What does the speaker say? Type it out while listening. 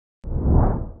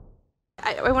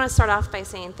I want to start off by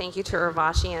saying thank you to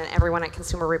Urvashi and everyone at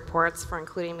Consumer Reports for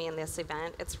including me in this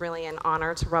event. It's really an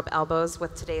honor to rub elbows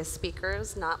with today's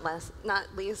speakers, not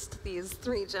least these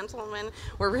three gentlemen.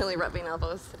 We're really rubbing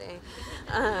elbows today.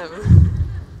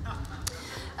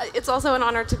 It's also an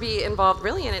honor to be involved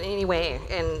really in any way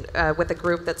with a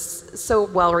group that's so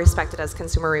well respected as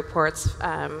Consumer Reports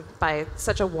by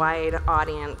such a wide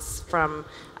audience, from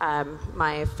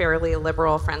my fairly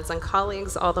liberal friends and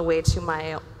colleagues all the way to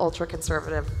my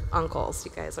ultra-conservative uncles.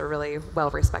 You guys are really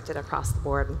well respected across the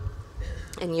board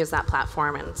and use that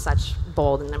platform in such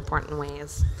bold and important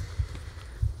ways.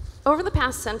 Over the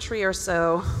past century or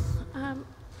so,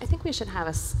 I think we should have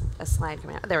a slide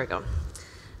coming out. There we go.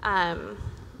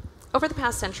 Over the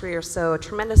past century or so,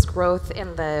 tremendous growth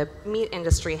in the meat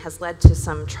industry has led to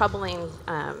some troubling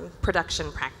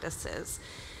production practices.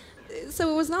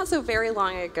 So it was not so very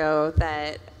long ago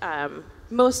that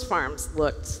most farms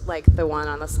looked like the one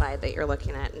on the slide that you're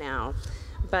looking at now.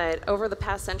 But over the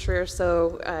past century or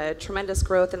so, tremendous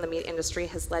growth in the meat industry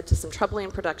has led to some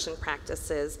troubling production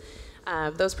practices.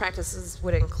 Those practices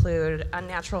would include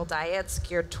unnatural diets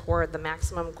geared toward the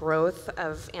maximum growth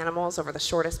of animals over the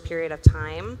shortest period of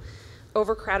time,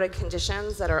 overcrowded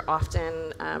conditions that are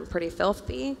often pretty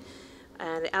filthy,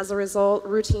 and as a result,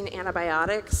 routine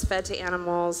antibiotics fed to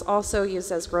animals, also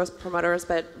used as growth promoters,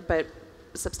 but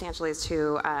substantially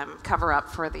to cover up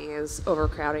for these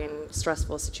overcrowding,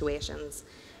 stressful situations.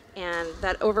 And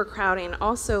that overcrowding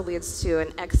also leads to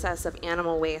an excess of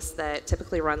animal waste that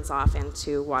typically runs off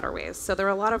into waterways. So there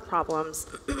are a lot of problems.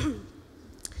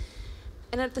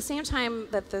 And at the same time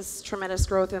that this tremendous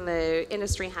growth in the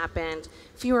industry happened,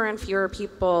 fewer and fewer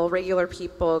people, regular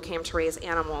people, came to raise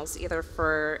animals, either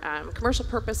for commercial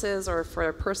purposes or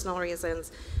for personal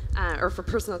reasons, or for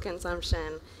personal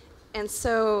consumption. And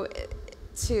so,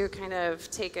 to kind of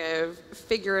take a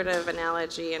figurative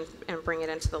analogy and bring it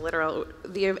into the literal,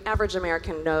 the average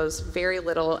American knows very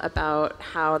little about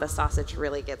how the sausage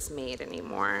really gets made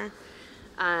anymore.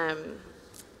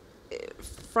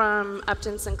 From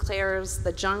Upton Sinclair's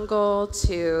The Jungle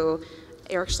to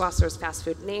Eric Schlosser's Fast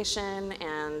Food Nation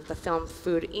and the film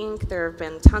Food Inc., there have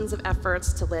been tons of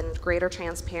efforts to lend greater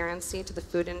transparency to the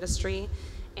food industry,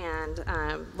 and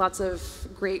lots of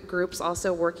great groups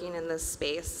also working in this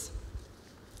space.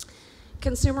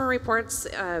 Consumer Reports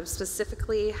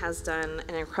specifically has done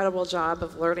an incredible job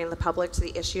of alerting the public to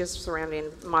the issues surrounding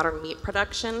modern meat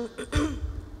production,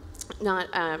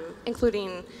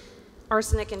 including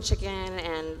arsenic in chicken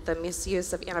and the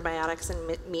misuse of antibiotics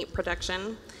in meat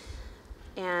production.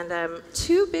 And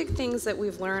two big things that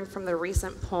we've learned from the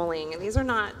recent polling, and these are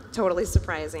not totally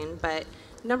surprising, but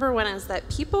number one is that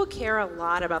people care a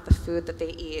lot about the food that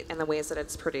they eat and the ways that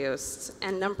it's produced.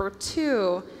 And number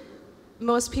two,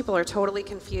 most people are totally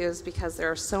confused because there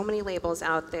are so many labels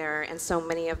out there and so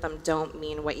many of them don't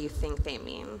mean what you think they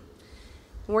mean. And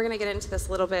we're gonna get into this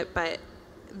a little bit, but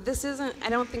I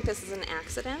don't think this is an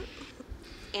accident.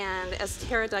 And as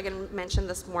Tara Duggan mentioned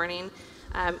this morning,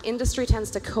 industry tends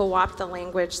to co-opt the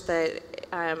language that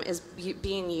is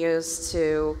being used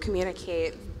to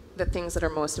communicate the things that are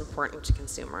most important to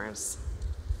consumers.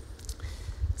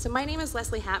 So my name is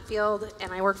Leslie Hatfield,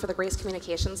 and I work for the Grace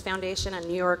Communications Foundation, a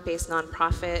New York-based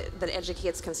nonprofit that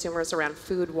educates consumers around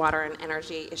food, water, and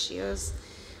energy issues.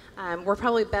 We're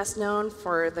probably best known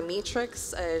for The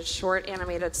Matrix, a short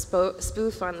animated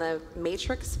spoof on the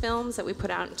Matrix films that we put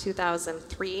out in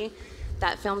 2003.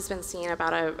 That film's been seen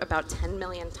about 10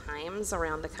 million times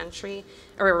around the country,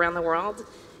 or around the world.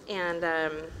 And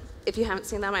if you haven't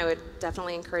seen them, I would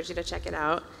definitely encourage you to check it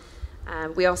out.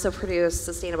 We also produce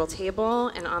Sustainable Table,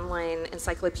 an online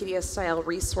encyclopedia-style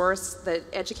resource that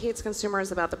educates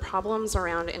consumers about the problems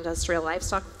around industrial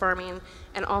livestock farming,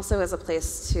 and also as a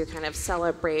place to kind of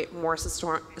celebrate more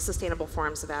sustainable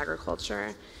forms of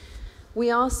agriculture.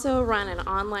 We also run an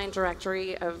online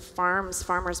directory of farms,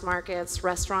 farmers markets,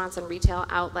 restaurants, and retail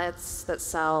outlets that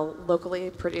sell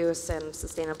locally produced and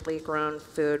sustainably grown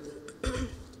food.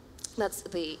 That's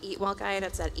the Eat Well Guide.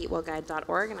 It's at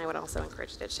eatwellguide.org, and I would also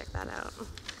encourage you to check that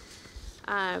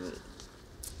out.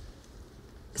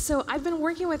 So I've been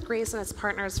working with Grace and its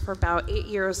partners for about 8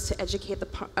 years to educate the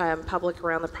public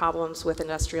around the problems with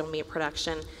industrial meat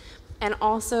production, and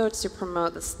also to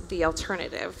promote the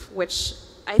alternative, which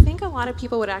I think a lot of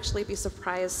people would actually be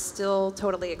surprised still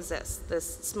totally exists.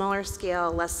 This smaller scale,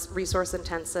 less resource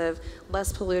intensive,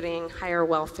 less polluting, higher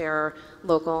welfare,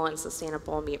 local and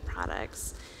sustainable meat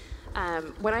products.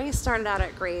 When I started out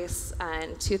at Grace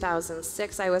in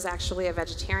 2006, I was actually a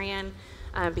vegetarian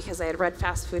because I had read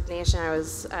Fast Food Nation. I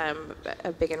was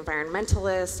a big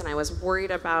environmentalist, and I was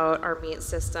worried about our meat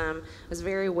system. I was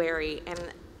very wary, and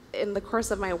in the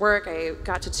course of my work, I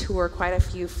got to tour quite a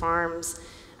few farms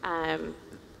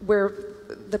where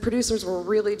the producers were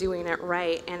really doing it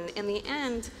right. And in the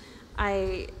end,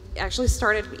 I actually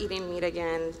started eating meat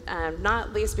again,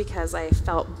 not least because I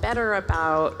felt better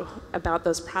about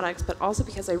those products, but also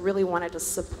because I really wanted to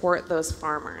support those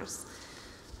farmers.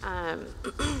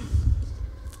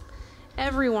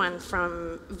 Everyone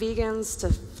from vegans to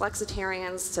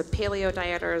flexitarians to paleo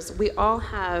dieters, we all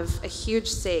have a huge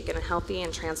stake in a healthy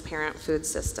and transparent food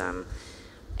system.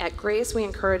 At Grace, we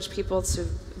encourage people to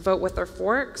vote with their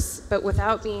forks, but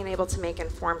without being able to make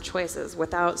informed choices,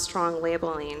 without strong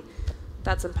labeling,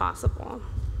 that's impossible.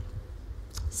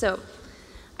 So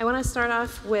I want to start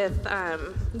off with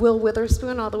Will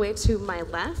Witherspoon all the way to my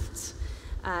left.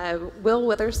 Will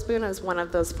Witherspoon is one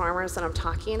of those farmers that I'm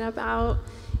talking about.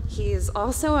 He's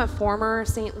also a former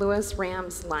St. Louis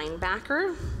Rams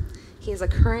linebacker. He's a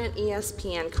current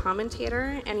ESPN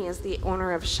commentator, and he is the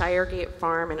owner of Shiregate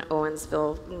Farm in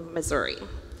Owensville, Missouri.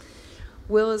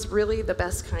 Will is really the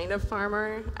best kind of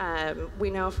farmer. We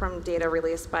know from data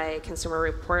released by Consumer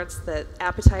Reports that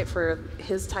appetite for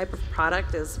his type of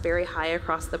product is very high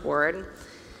across the board.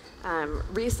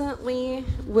 Recently,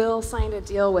 Will signed a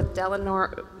deal with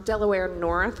Delaware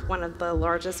North, one of the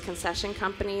largest concession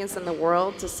companies in the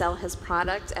world, to sell his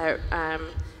product at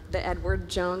the Edward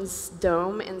Jones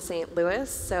Dome in St. Louis,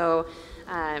 so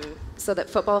that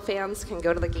football fans can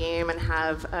go to the game and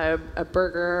have a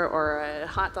burger or a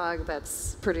hot dog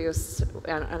that's produced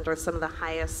under some of the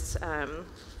highest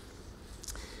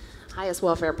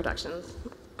welfare production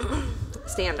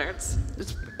standards.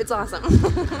 It's awesome.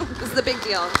 This is a big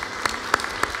deal.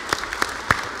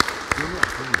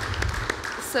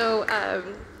 So,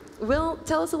 Will,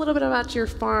 tell us a little bit about your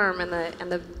farm and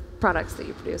the products that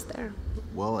you produce there.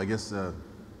 Well, I guess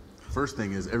first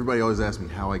thing is everybody always asks me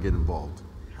how I get involved.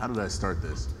 How did I start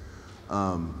this?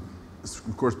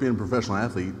 Of course, being a professional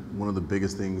athlete, one of the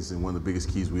biggest things and one of the biggest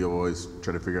keys we always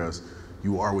try to figure out is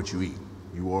you are what you eat.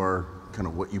 You are kind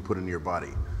of what you put into your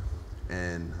body.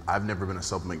 And I've never been a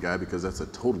supplement guy because that's a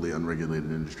totally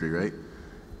unregulated industry, right?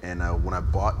 And when I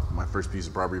bought my first piece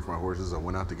of property for my horses, I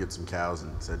went out to get some cows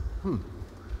and said,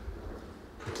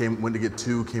 went to get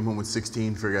 2, came home with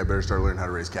 16, figured I better start learning how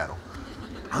to raise cattle.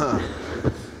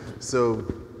 So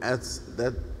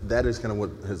that is kind of what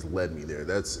has led me there.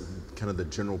 That's kind of the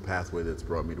general pathway that's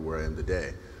brought me to where I am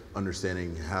today.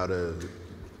 Understanding how to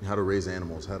raise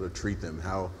animals, how to treat them,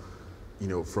 how,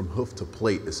 from hoof to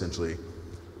plate, essentially,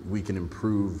 we can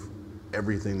improve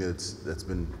everything that's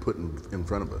been put in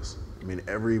front of us. I mean,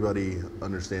 everybody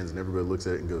understands and everybody looks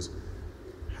at it and goes,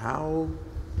 how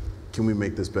can we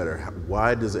make this better?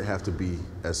 Why does it have to be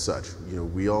as such?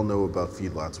 We all know about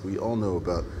feedlots. We all know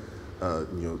about,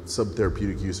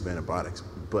 subtherapeutic use of antibiotics,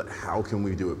 but how can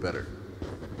we do it better?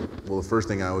 Well, the first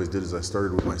thing I always did is I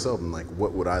started with myself and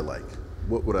what would I like?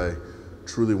 What would I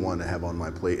truly want to have on my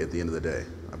plate at the end of the day?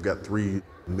 I've got 3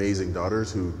 amazing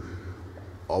daughters who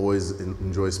always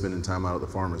enjoy spending time out at the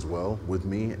farm as well with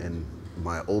me, and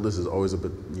my oldest is always up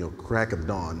at crack of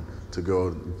dawn to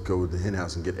go to the hen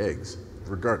house and get eggs,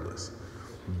 regardless.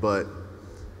 But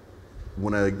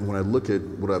when I look at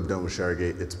what I've done with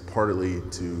Shiregate, it's partly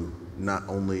to not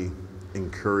only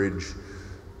encourage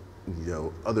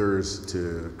others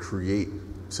to create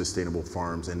sustainable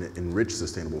farms and enrich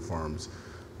sustainable farms,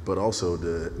 but also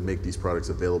to make these products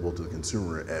available to the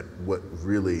consumer at what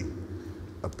really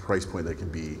a price point that can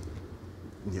be,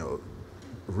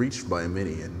 reached by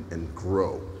many and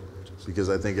grow. Because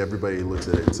I think everybody looks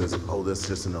at it and says, oh, that's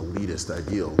just an elitist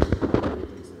ideal.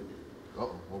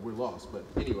 Oh, well, we're lost, but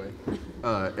anyway.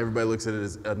 Everybody looks at it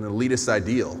as an elitist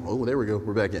ideal. Oh, there we go,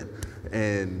 we're back in.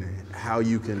 And how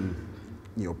you can,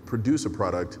 produce a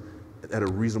product at a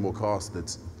reasonable cost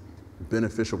that's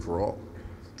beneficial for all.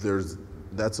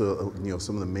 That's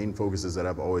some of the main focuses that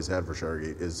I've always had for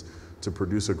Shiregate is to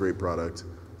produce a great product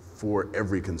for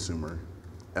every consumer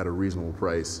at a reasonable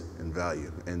price and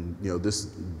value. And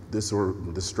this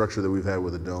structure that we've had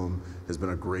with the dome has been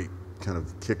a great kind of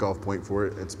kickoff point for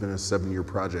it. It's been a 7-year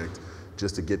project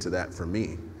just to get to that for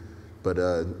me. But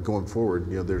going forward,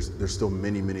 there's still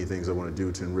many things I want to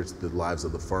do to enrich the lives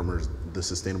of the farmers, the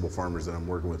sustainable farmers that I'm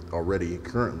working with already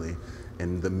currently,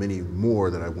 and the many more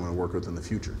that I want to work with in the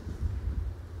future.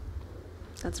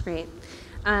 That's great.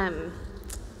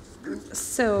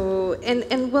 So,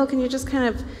 and Will, can you just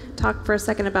kind of talk for a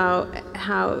second about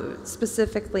how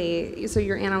specifically, so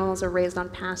your animals are raised on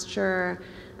pasture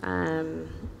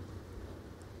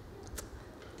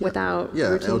without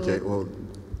routine? Okay. Well,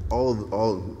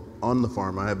 all on the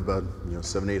farm, I have about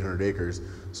 700-800 acres.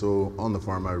 So on the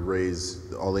farm, I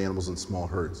raise all the animals in small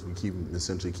herds. We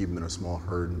essentially keep them in a small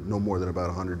herd, no more than about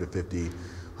 100 to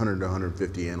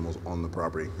 150 animals on the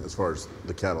property as far as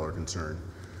the cattle are concerned.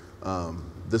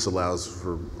 This allows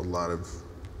for a lot of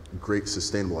great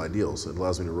sustainable ideals. It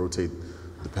allows me to rotate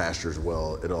the pastures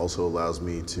well. It also allows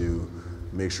me to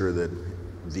make sure that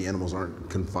the animals aren't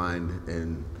confined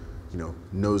and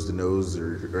nose to nose,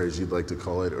 or as you'd like to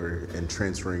call it, and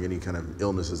transferring any kind of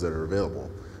illnesses that are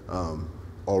available.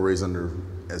 All raised under,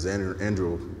 as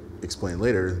Andrew explained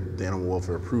later, the animal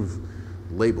welfare approved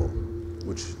label,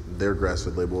 which their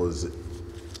grass-fed label is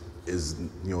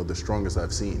the strongest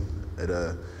I've seen.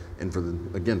 And for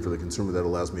the consumer, that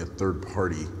allows me a third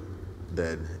party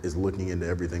that is looking into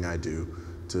everything I do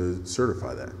to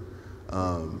certify that.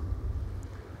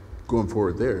 Going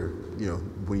forward there,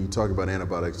 when you talk about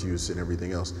antibiotics use and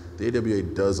everything else, the AWA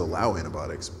does allow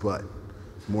antibiotics, but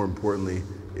more importantly,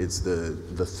 it's the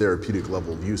therapeutic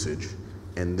level of usage,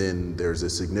 and then there's a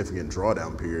significant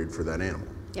drawdown period for that animal.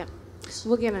 Yeah,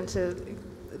 we'll get into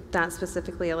that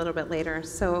specifically a little bit later.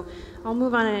 So I'll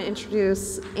move on and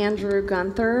introduce Andrew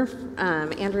Gunther.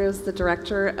 Andrew is the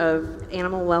director of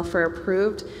Animal Welfare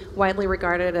Approved, widely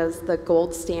regarded as the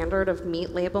gold standard of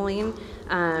meat labeling.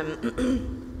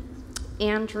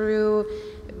 Andrew,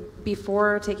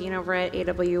 before taking over at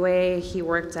AWA, he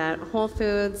worked at Whole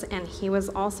Foods, and he was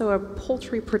also a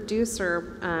poultry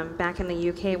producer back in the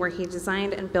UK, where he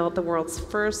designed and built the world's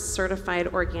first certified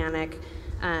organic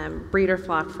breeder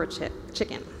flock for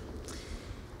chicken.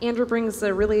 Andrew brings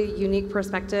a really unique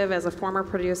perspective as a former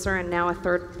producer and now a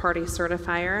third-party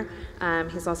certifier.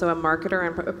 He's also a marketer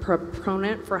and a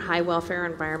proponent for high welfare,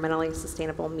 environmentally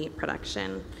sustainable meat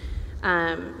production.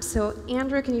 So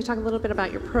Andrew, can you talk a little bit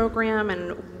about your program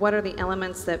and what are the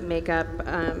elements that make up,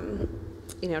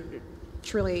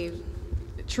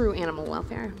 true animal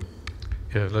welfare?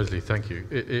 Yeah, Leslie, thank you.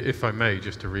 If I may,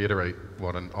 just to reiterate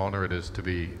what an honor it is to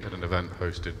be at an event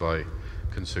hosted by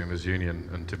Consumers Union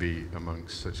and to be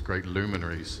amongst such great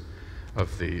luminaries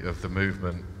of the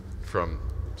movement, from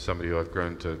somebody who I've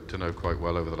grown to know quite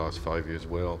well over the last 5 years,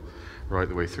 Will, right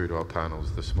the way through to our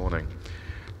panels this morning.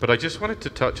 But I just wanted to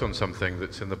touch on something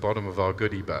that's in the bottom of our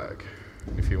goodie bag.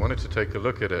 If you wanted to take a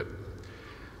look at it,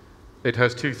 it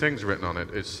has two things written on it.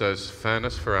 It says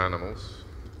fairness for animals,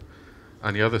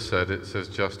 and the other it says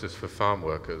justice for farm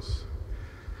workers.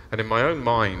 And in my own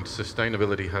mind,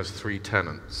 sustainability has three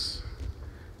tenets.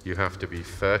 You have to be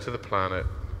fair to the planet,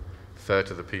 fair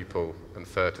to the people, and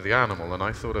fair to the animal. And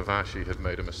I thought Avashi had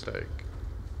made a mistake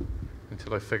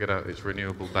until I figured out it's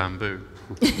renewable bamboo.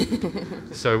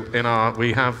 So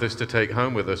we have this to take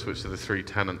home with us, which are the three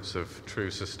tenets of true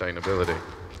sustainability.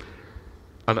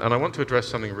 And I want to address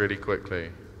something really quickly.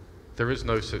 There is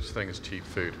no such thing as cheap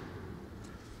food.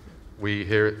 We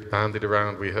hear it bandied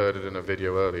around, we heard it in a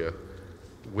video earlier,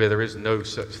 where there is no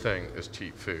such thing as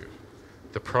cheap food.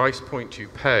 The price point you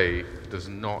pay does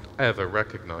not ever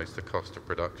recognize the cost of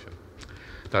production.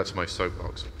 That's my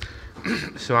soapbox.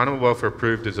 So Animal Welfare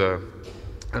Approved is an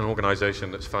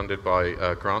organization that's funded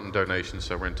by grant and donation,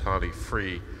 so we're entirely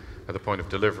free at the point of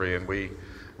delivery, and we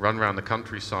run around the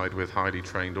countryside with highly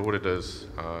trained auditors,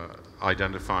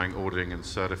 identifying, auditing, and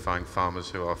certifying farmers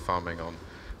who are farming on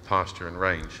pasture and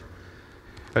range.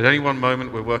 At any one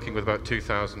moment, we're working with about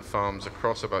 2,000 farms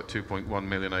across about 2.1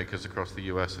 million acres across the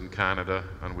US and Canada,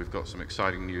 and we've got some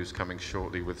exciting news coming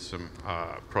shortly with some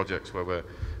projects where we're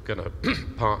going to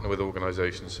partner with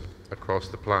organizations across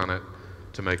the planet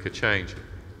to make a change.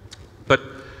 But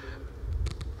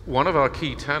one of our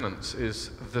key tenets is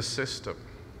the system.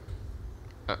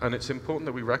 And it's important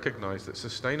that we recognize that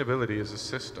sustainability is a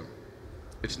system.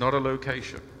 It's not a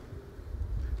location.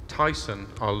 Tyson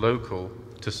are local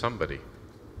to somebody.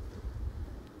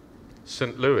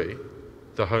 St. Louis,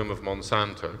 the home of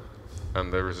Monsanto,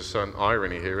 and there is a certain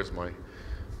irony here as my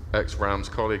ex-Rams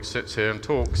colleague sits here and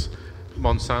talks,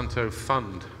 Monsanto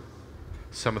fund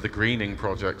some of the greening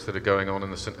projects that are going on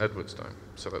in the St. Edwards Dome.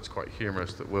 So that's quite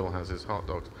humorous that Will has his hot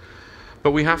dogs.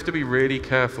 But we have to be really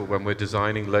careful when we're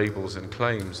designing labels and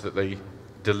claims that they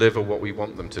deliver what we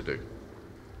want them to do.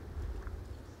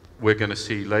 We're going to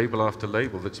see label after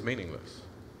label that's meaningless.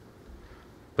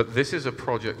 But this is a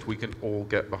project we can all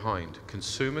get behind.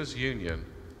 Consumers Union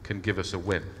can give us a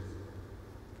win.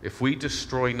 If we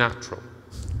destroy natural,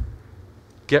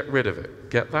 get rid of it,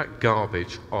 get that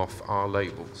garbage off our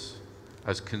labels.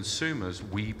 As consumers,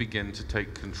 we begin to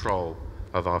take control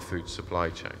of our food supply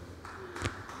chain.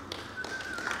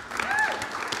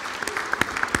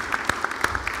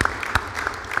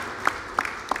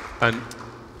 And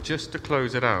just to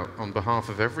close it out, on behalf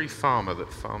of every farmer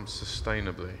that farms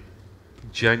sustainably,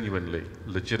 genuinely,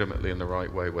 legitimately in the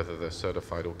right way, whether they're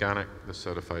certified organic, they're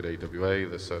certified AWA,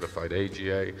 they're certified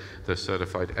AGA, they're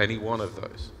certified any one of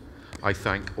those. I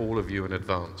thank all of you in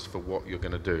advance for what you're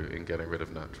going to do in getting rid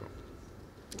of natural.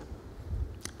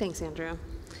 Thanks, Andrew.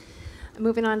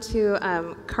 Moving on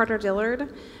to Carter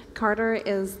Dillard. Carter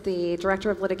is the Director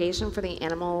of Litigation for the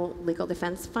Animal Legal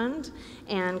Defense Fund,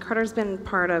 and Carter's been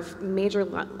part of major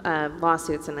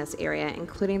lawsuits in this area,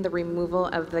 including the removal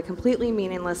of the completely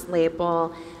meaningless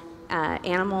label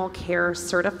Animal Care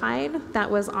Certified that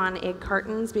was on egg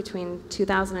cartons between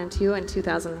 2002 and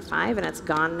 2005, and it's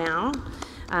gone now.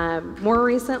 More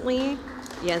recently,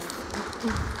 yes.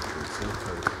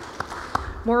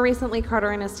 More recently, Carter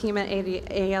and his team at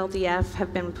ALDF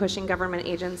have been pushing government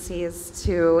agencies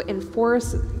to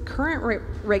enforce current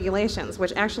regulations,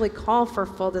 which actually call for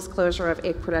full disclosure of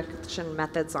egg production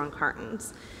methods on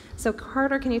cartons. So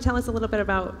Carter, can you tell us a little bit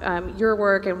about your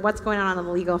work and what's going on the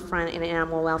legal front in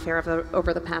animal welfare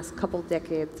over the past couple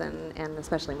decades and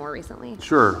especially more recently?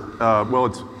 Sure. Well,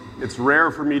 it's rare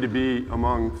for me to be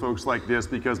among folks like this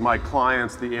because my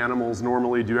clients, the animals,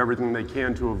 normally do everything they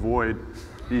can to avoid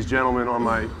these gentlemen on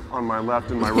my left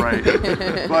and my right.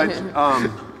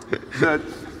 But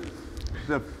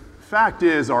the fact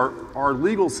is our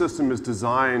legal system is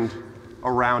designed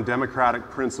around democratic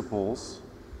principles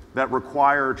that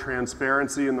require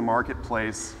transparency in the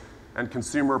marketplace and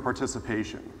consumer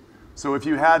participation. So if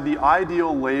you had the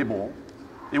ideal label,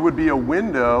 it would be a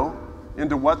window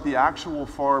into what the actual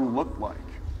farm looked like,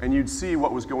 and you'd see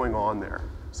what was going on there.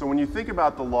 So when you think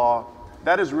about the law,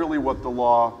 that is really what the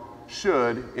law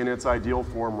should, in its ideal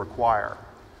form, require.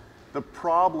 The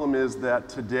problem is that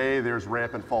today there's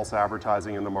rampant false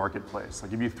advertising in the marketplace. I'll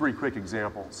give you 3 quick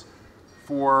examples.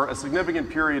 For a significant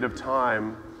period of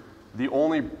time, the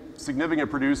only significant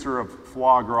producer of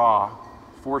foie gras,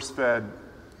 force-fed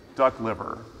duck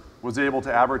liver, was able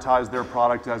to advertise their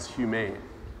product as humane.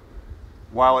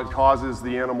 While it causes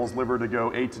the animal's liver to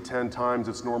go 8 to 10 times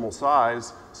its normal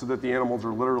size, so that the animals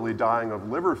are literally dying of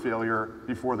liver failure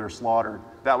before they're slaughtered,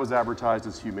 that was advertised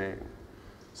as humane.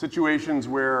 Situations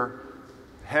where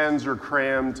hens are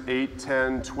crammed 8,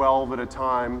 10, 12 at a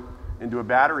time into a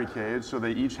battery cage, so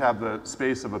they each have the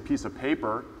space of a piece of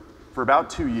paper for about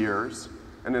 2 years,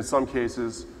 and in some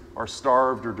cases are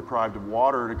starved or deprived of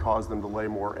water to cause them to lay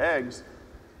more eggs,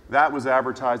 that was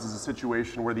advertised as a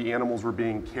situation where the animals were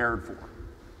being cared for.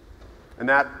 And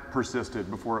that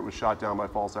persisted before it was shot down by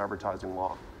false advertising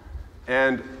law.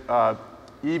 And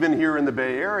even here in the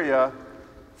Bay Area,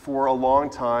 for a long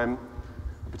time,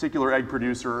 a particular egg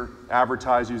producer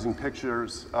advertised using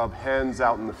pictures of hens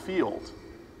out in the field,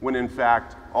 when in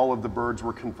fact all of the birds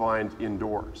were confined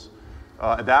indoors.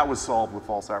 That was solved with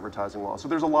false advertising law. So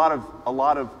there's a lot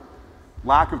of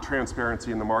lack of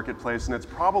transparency in the marketplace, and it's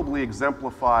probably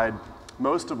exemplified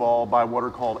most of all by what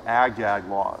are called ag-gag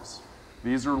laws.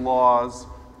 These are laws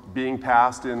being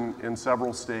passed in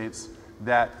several states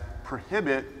that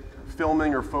prohibit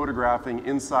filming or photographing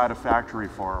inside a factory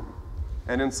farm.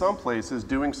 And in some places,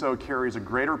 doing so carries a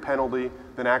greater penalty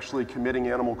than actually committing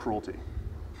animal cruelty.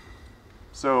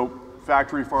 So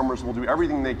factory farmers will do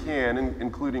everything they can,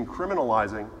 including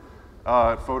criminalizing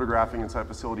photographing inside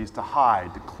facilities, to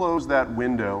hide, to close that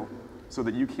window so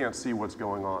that you can't see what's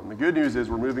going on. The good news is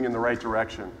we're moving in the right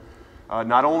direction.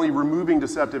 Not only removing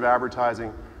deceptive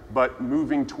advertising, but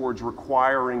moving towards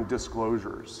requiring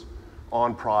disclosures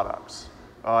on products.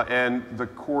 And the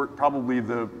court, probably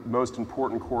the most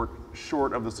important court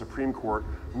short of the Supreme Court,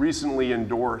 recently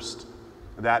endorsed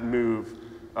that move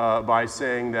by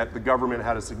saying that the government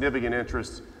had a significant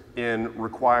interest in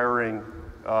requiring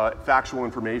factual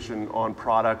information on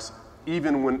products,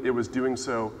 even when it was doing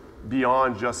so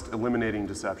beyond just eliminating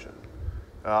deception.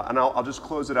 And I'll just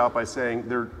close it out by saying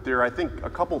there are, I think, a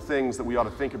couple things that we ought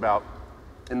to think about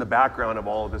in the background of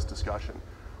all of this discussion.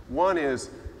 One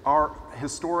is,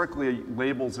 historically,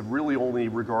 labels have really only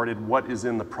regarded what is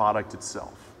in the product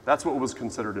itself. That's what was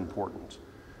considered important.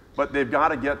 But they've got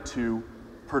to get to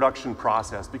production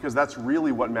process, because that's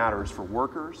really what matters for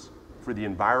workers, for the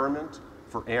environment,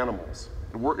 for animals.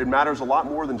 It matters a lot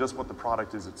more than just what the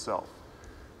product is itself.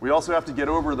 We also have to get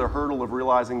over the hurdle of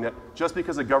realizing that just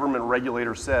because a government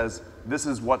regulator says this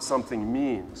is what something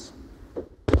means,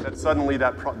 that suddenly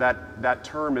that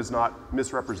term is not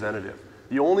misrepresentative.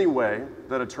 The only way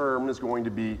that a term is going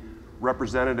to be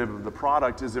representative of the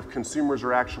product is if consumers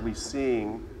are actually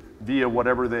seeing, via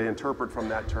whatever they interpret from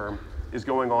that term, is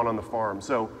going on the farm.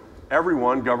 So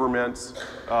everyone, governments,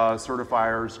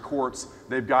 certifiers, courts,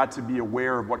 they've got to be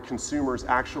aware of what consumers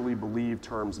actually believe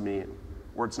terms mean,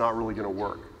 or it's not really going to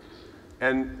work.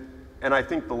 And And I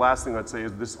think the last thing I'd say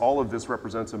is all of this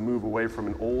represents a move away from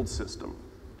an old system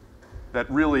that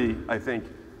really, I think,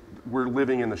 we're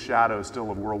living in the shadow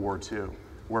still of World War II,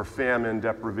 where famine,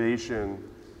 deprivation,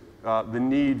 the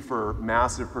need for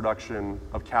massive production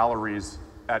of calories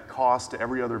at cost to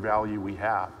every other value we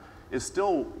have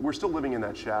we're still living in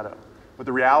that shadow. But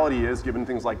the reality is, given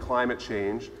things like climate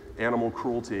change, animal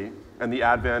cruelty, and the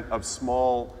advent of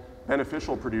small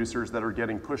beneficial producers that are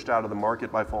getting pushed out of the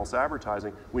market by false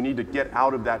advertising, we need to get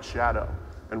out of that shadow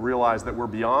and realize that we're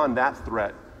beyond that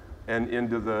threat and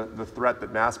into the threat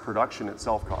that mass production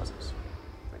itself causes.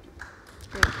 Thank you.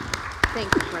 Great.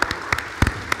 Thank you, Porter.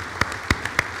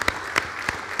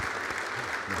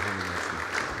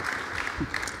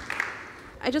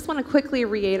 I just want to quickly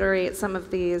reiterate some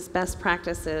of these best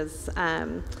practices,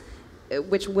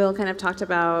 which Will kind of talked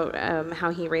about how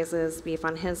he raises beef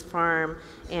on his farm,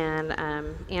 and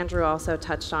Andrew also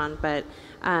touched on, but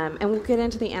and we'll get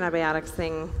into the antibiotics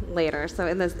thing later. So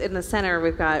in the center,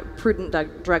 we've got prudent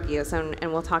drug use, and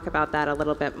we'll talk about that a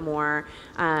little bit more,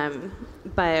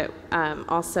 but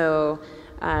also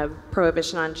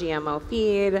prohibition on GMO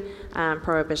feed,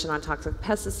 prohibition on toxic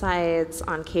pesticides,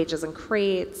 on cages and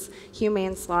crates,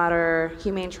 humane slaughter,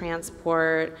 humane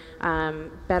transport,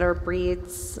 better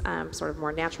breeds, sort of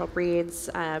more natural breeds,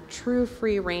 true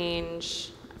free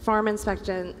range, farm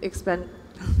inspections,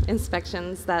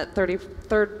 that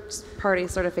third-party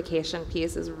certification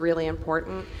piece is really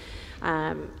important,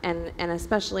 and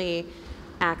especially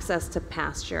access to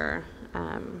pasture.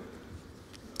 And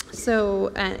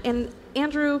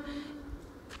Andrew,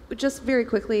 just very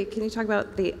quickly, can you talk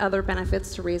about the other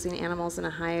benefits to raising animals in a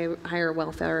higher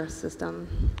welfare system?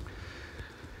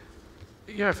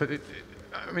 Yeah,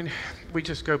 I mean, we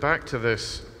just go back to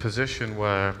this position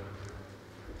where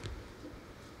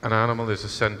an animal is a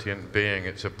sentient being,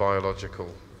 it's a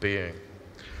biological being.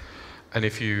 And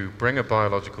if you bring a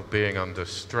biological being under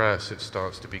stress, it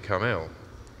starts to become ill.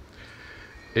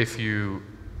 If you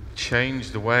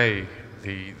change the way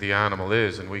the animal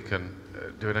is, and we can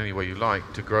do it any way you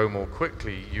like, to grow more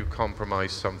quickly, you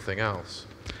compromise something else.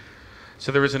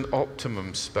 So there is an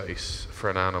optimum space for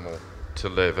an animal to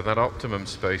live, and that optimum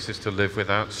space is to live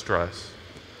without stress,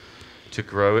 to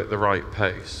grow at the right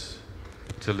pace,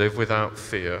 to live without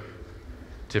fear,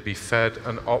 to be fed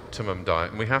an optimum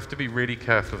diet. And we have to be really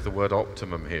careful of the word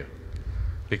optimum here,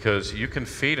 because you can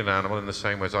feed an animal in the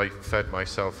same way as I fed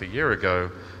myself a year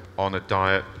ago on a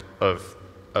diet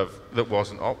that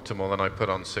wasn't optimal, and I put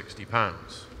on 60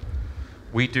 pounds.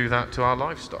 We do that to our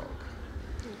livestock.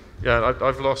 Yeah,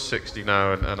 I've lost 60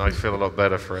 now, and I feel a lot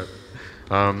better for it.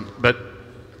 But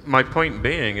my point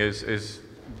being is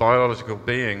biological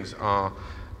beings are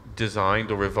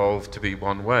designed or evolved to be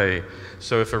one way.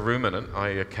 So if a ruminant,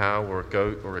 i.e. a cow or a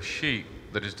goat or a sheep,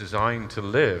 that is designed to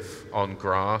live on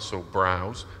grass or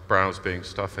browse being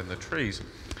stuff in the trees,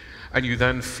 and you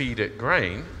then feed it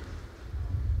grain,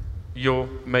 you're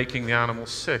making the animal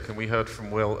sick. And we heard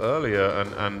from Will earlier,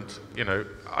 and you know,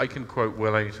 I can quote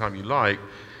Will anytime you like,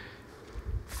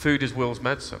 food is Will's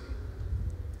medicine.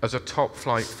 As a top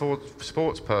flight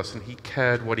sports person, he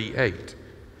cared what he ate.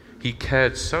 He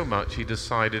cared so much he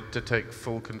decided to take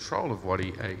full control of what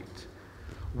he ate.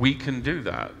 We can do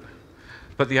that.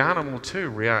 But the animal too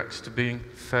reacts to being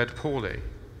fed poorly.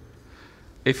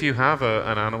 If you have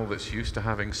an animal that's used to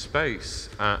having space,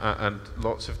 and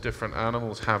lots of different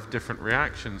animals have different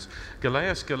reactions,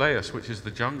 Galeas, which is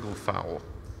the jungle fowl,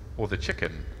 or the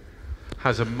chicken,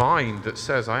 has a mind that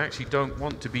says, I actually don't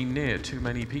want to be near too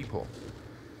many people.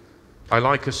 I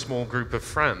like a small group of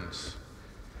friends.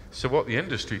 So what the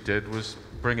industry did was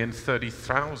bring in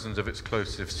 30,000 of its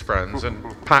closest friends and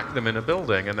pack them in a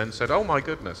building, and then said, oh my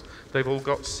goodness, they've all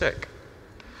got sick.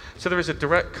 So there is a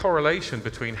direct correlation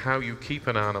between how you keep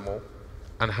an animal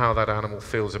and how that animal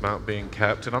feels about being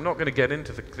kept. And I'm not going to get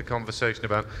into the conversation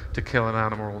about to kill an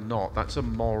animal or not. That's a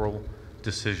moral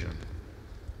decision.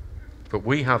 But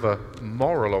we have a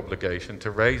moral obligation to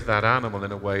raise that animal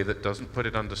in a way that doesn't put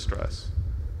it under stress,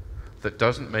 that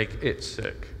doesn't make it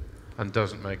sick, and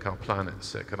doesn't make our planet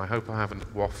sick. And I hope I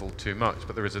haven't waffled too much,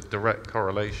 but there is a direct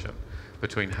correlation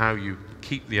between how you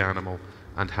keep the animal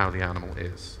and how the animal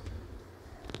is.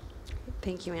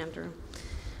 Thank you, Andrew.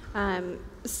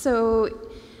 So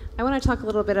I want to talk a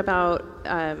little bit about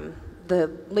the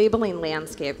labeling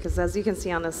landscape, because as you can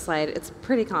see on this slide, it's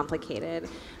pretty complicated.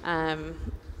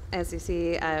 As you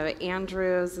see,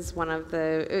 Andrew's is one of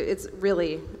the, it's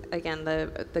really, again,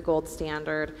 the gold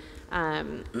standard.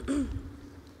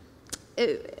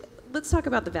 let's talk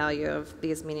about the value of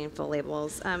these meaningful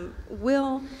labels.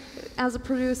 Will, as a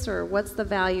producer, what's the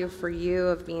value for you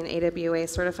of being AWA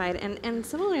certified? And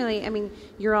similarly, I mean,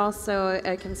 you're also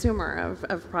a consumer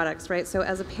of products, right? So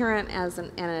as a parent, as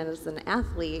an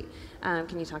athlete,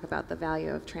 can you talk about the value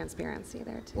of transparency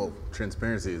there too? Well,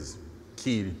 transparency is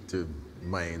key to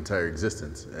my entire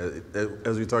existence.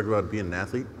 As we talked about being an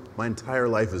athlete, my entire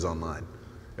life is online.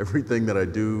 Everything that I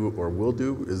do or will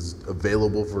do is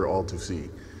available for all to see.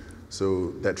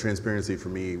 So that transparency for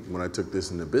me, when I took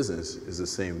this into business, is the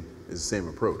same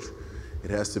approach. It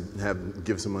has to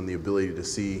give someone the ability to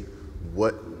see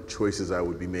what choices I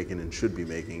would be making and should be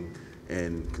making,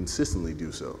 and consistently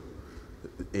do so.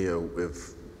 You know,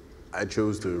 if I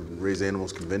chose to raise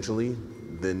animals conventionally,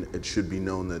 then it should be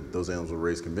known that those animals were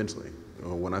raised conventionally. You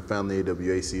know, when I found the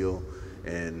AWA seal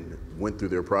and went through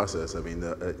their process, I mean,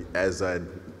 as I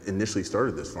initially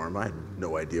started this farm, I had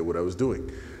no idea what I was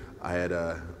doing. I had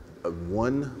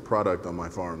one product on my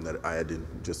farm that I had to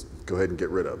just go ahead and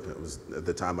get rid of. It was, at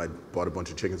the time, I bought a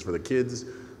bunch of chickens for the kids,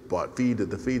 bought feed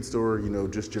at the feed store, you know,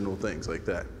 just general things like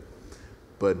that.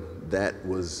 But that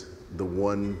was the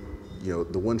one, you know,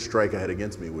 the one strike I had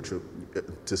against me, which,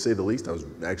 to say the least, I was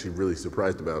actually really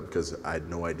surprised about, because I had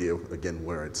no idea, again,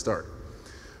 where I'd start.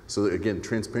 So again,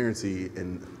 transparency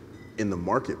in the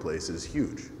marketplace is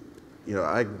huge. You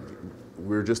know,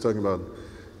 we were just talking about,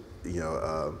 you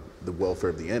know, the welfare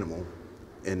of the animal,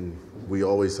 and we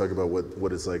always talk about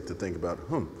what it's like to think about,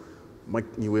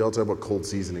 we all talk about cold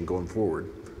season and going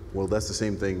forward. Well, that's the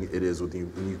same thing it is with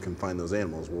when you confine those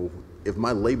animals. Well, if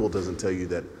my label doesn't tell you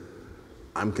that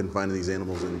I'm confining these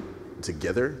animals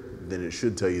together, then it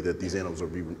should tell you that these animals are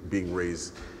being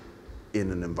raised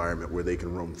in an environment where they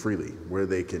can roam freely, where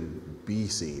they can be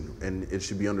seen, and it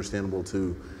should be understandable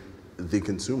to the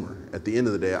consumer. At the end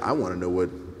of the day, I want to know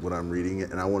what I'm reading,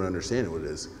 and I want to understand what it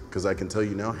is, because I can tell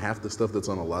you now, half the stuff that's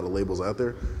on a lot of labels out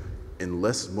there,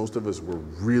 unless most of us were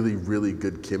really, really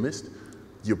good chemists,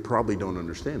 you probably don't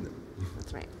understand it.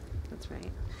 That's right. That's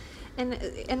right.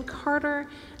 And Carter,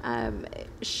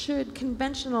 should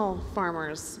conventional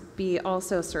farmers be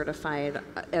also certified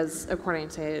as according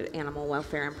to animal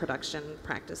welfare and production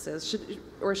practices,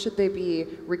 or should they be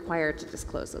required to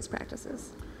disclose those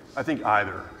practices? I think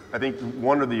either. I think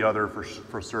one or the other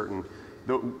for certain.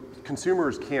 The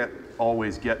consumers can't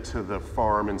always get to the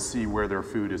farm and see where their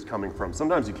food is coming from.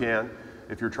 Sometimes you can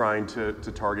if you're trying to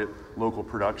target local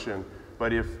production.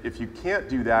 But if you can't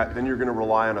do that, then you're going to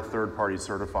rely on a third-party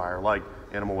certifier like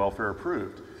Animal Welfare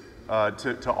Approved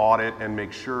to audit and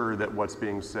make sure that what's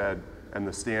being said and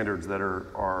the standards that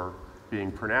are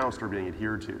being pronounced are being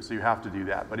adhered to. So you have to do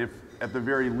that. But if, at the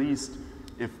very least,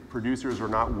 if producers are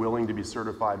not willing to be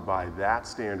certified by that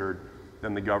standard,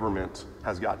 then the government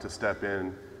has got to step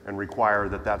in and require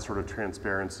that sort of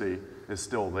transparency is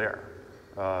still there,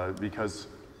 because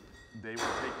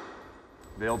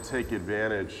they'll take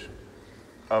advantage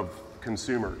of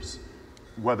consumers,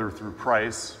 whether through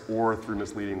price or through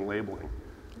misleading labeling,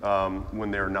 when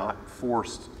they're not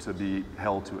forced to be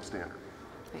held to a standard.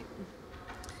 Right.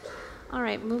 All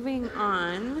right, moving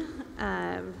on.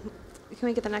 Can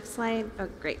we get the next slide? Oh,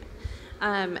 great.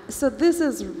 So this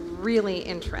is really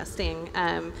interesting.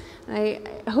 I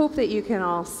hope that you can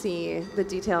all see the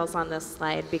details on this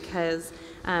slide, because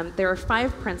there are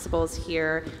 5 principles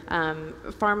here.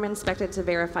 Farm inspected to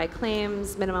verify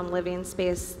claims, minimum living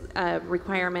space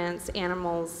requirements,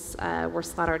 animals were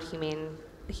slaughtered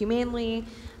humanely,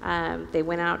 they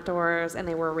went outdoors, and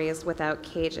they were raised without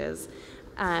cages.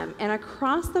 And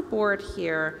across the board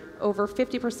here, over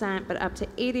 50%, but up to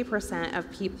 80%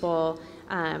 of people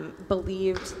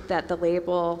believed that the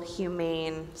label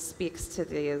humane speaks to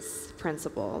these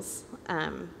principles.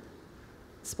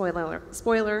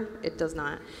 Spoiler, it does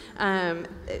not.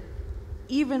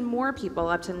 Even more people,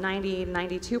 up to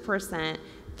 92%,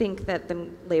 think that the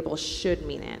label should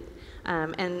mean it.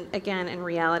 And again, in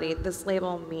reality, this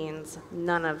label means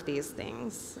none of these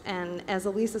things. And as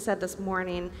Elisa said this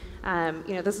morning,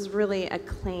 you know, this is really a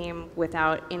claim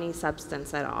without any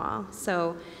substance at all.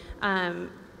 So,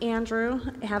 Andrew,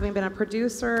 having been a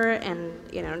producer, and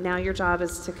you know, now your job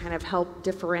is to kind of help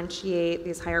differentiate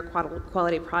these higher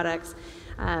quality products.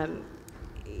 Can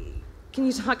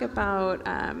you talk about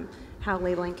how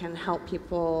labeling can help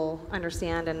people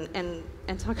understand and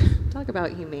talk about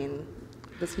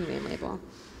this humane label?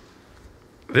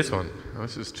 This one,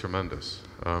 this is tremendous.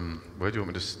 Where do you want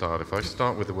me to start? If I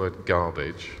start with the word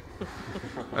garbage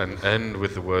and end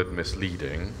with the word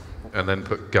misleading, and then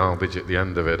put garbage at the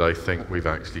end of it, I think we've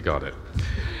actually got it.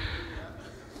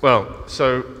 Well,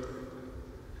 so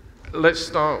let's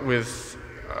start with,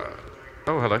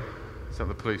 oh, hello. Is that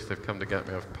the police? They've come to get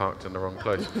me. I've parked in the wrong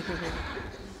place.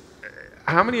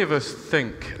 How many of us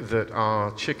think that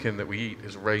our chicken that we eat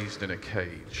is raised in a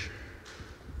cage?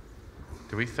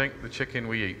 Do we think the chicken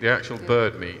we eat, the actual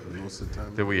bird meat Most of the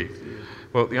time. that we eat?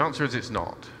 Well, the answer is it's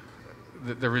not.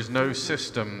 There is no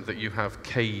system that you have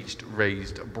caged,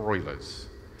 raised broilers.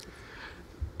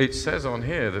 It says on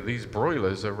here that these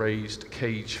broilers are raised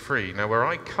cage-free. Now, where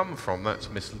I come from, that's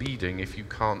misleading if you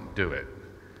can't do it.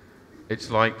 It's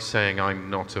like saying I'm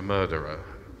not a murderer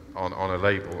on a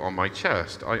label on my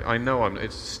chest. I know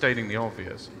it's stating the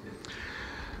obvious.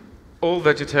 All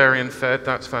vegetarian fed,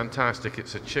 that's fantastic.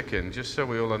 It's a chicken. Just so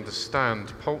we all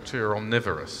understand, poultry are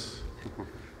omnivorous.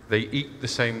 They eat the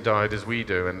same diet as we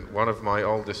do, and one of my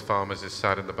oldest farmers is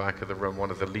sat in the back of the room,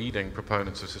 one of the leading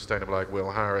proponents of sustainable ag,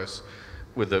 Will Harris,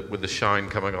 with the shine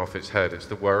coming off its head. It's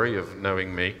the worry of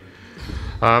knowing me.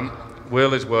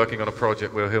 Will is working on a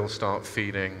project where he'll start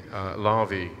feeding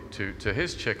larvae to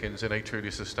his chickens in a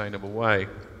truly sustainable way.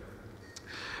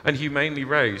 And humanely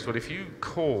raised, well, if you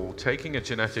call taking a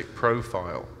genetic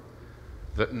profile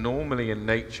that normally in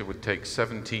nature would take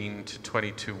 17 to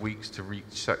 22 weeks to reach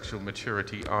sexual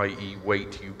maturity, i.e.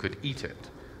 weight, you could eat it.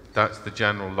 That's the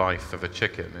general life of a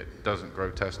chicken. It doesn't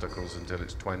grow testicles until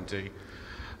it's 20.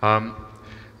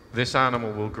 This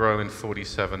animal will grow in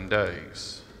 47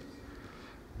 days.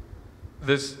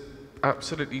 There's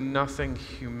absolutely nothing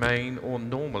humane or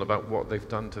normal about what they've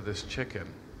done to this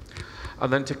chicken.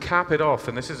 And then to cap it off,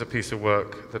 and this is a piece of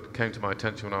work that came to my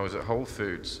attention when I was at Whole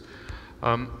Foods,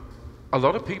 a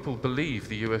lot of people believe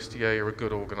the USDA are a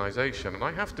good organization, and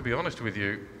I have to be honest with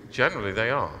you, generally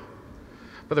they are.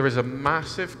 But there is a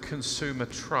massive consumer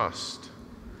trust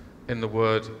in the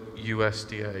word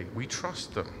USDA. We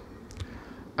trust them.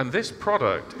 And this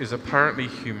product is apparently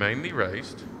humanely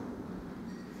raised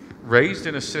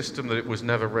in a system that it was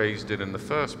never raised in the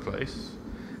first place.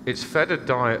 It's fed a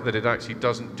diet that it actually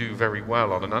doesn't do very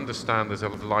well on, and understand there's a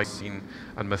lot of lysine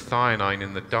and methionine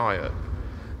in the diet,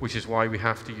 which is why we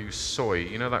have to use soy.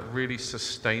 You know that really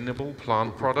sustainable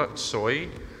plant product, soy,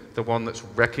 the one that's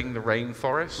wrecking the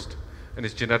rainforest and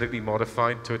is genetically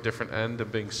modified to a different end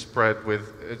and being spread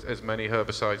with as many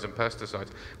herbicides and pesticides.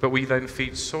 But we then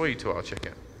feed soy to our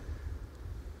chicken.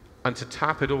 And to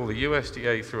tap it all, the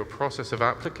USDA, through a process of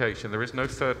application, there is no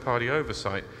third-party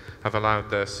oversight, have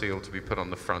allowed their seal to be put on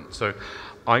the front. So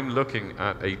I'm looking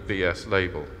at a BS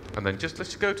label. And then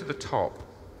let's go to the top.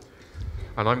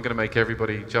 And I'm going to make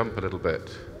everybody jump a little bit.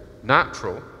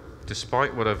 Natural,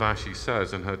 despite what Avashi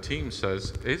says and her team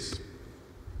says,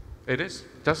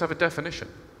 does have a definition.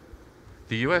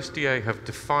 The USDA have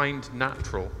defined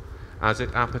natural as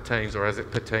it appertains or as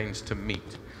it pertains to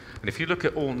meat. And if you look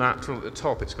at all natural at the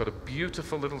top, it's got a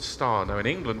beautiful little star. Now in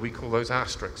England, we call those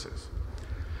asterisks.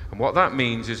 And what that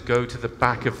means is go to the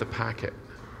back of the packet,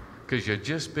 because you're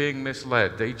just being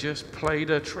misled. They just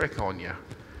played a trick on you.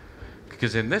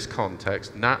 Because in this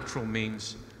context, natural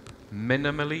means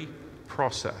minimally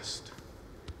processed.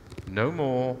 No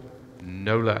more,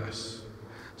 no less.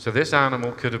 So this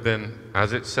animal could have been,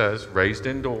 as it says, raised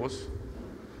indoors,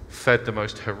 fed the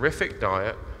most horrific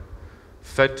diet,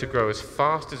 fed to grow as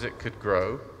fast as it could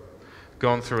grow,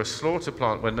 gone through a slaughter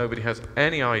plant where nobody has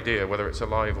any idea whether it's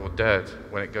alive or dead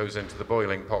when it goes into the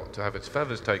boiling pot to have its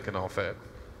feathers taken off it,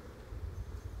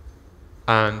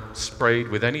 and sprayed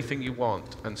with anything you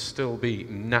want and still be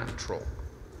natural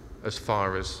as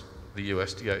far as the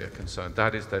USDA are concerned.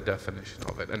 That is their definition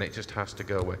of it, and it just has to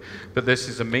go away. But this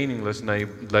is a meaningless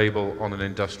label on an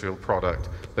industrial product,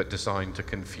 but designed to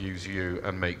confuse you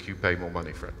and make you pay more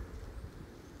money for it.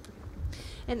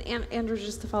 And Andrew,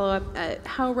 just to follow up,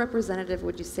 how representative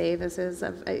would you say this is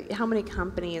of how many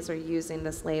companies are using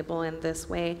this label in this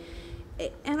way?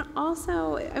 And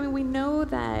also, I mean, we know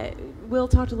that Will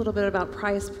talked a little bit about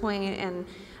price point, and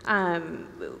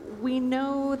we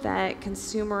know that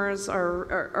consumers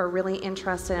are really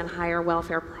interested in higher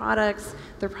welfare products.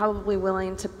 They're probably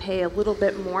willing to pay a little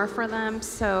bit more for them.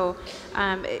 So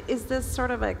is this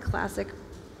sort of a classic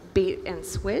bait and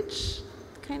switch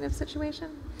kind of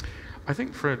situation? I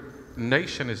think for a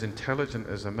nation as intelligent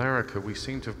as America, we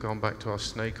seem to have gone back to our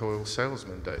snake oil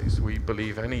salesman days. We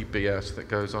believe any BS that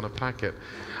goes on a packet.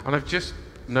 And I've just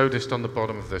noticed on the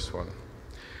bottom of this one,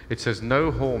 it says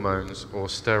no hormones or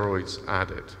steroids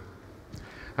added.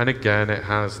 And again, it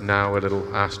has now a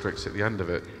little asterisk at the end of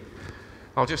it.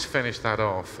 I'll just finish that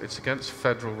off. It's against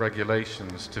federal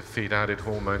regulations to feed added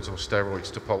hormones or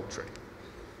steroids to poultry.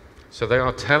 So they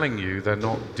are telling you they're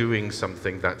not doing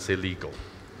something that's illegal.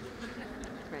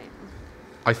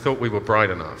 I thought we were bright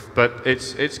enough, but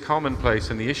it's commonplace,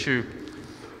 and the issue,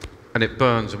 and it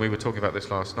burns, and we were talking about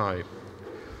this last night,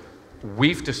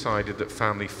 we've decided that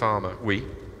family farmer,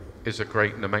 is a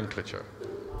great nomenclature.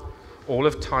 All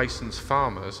of Tyson's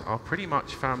farmers are pretty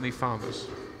much family farmers.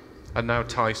 And now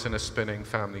Tyson is spinning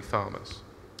family farmers.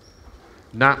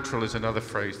 Natural is another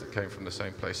phrase that came from the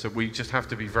same place. So we just have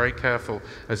to be very careful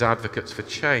as advocates for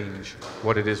change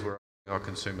what it is we're asking our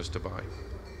consumers to buy.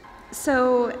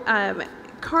 So,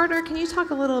 Carter, can you talk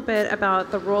a little bit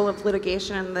about the role of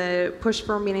litigation and the push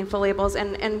for meaningful labels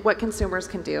and what consumers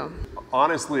can do?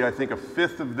 Honestly, I think a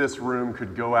fifth of this room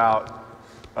could go out,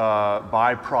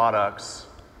 buy products,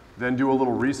 then do a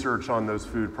little research on those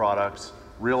food products,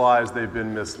 realize they've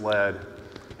been misled,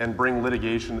 and bring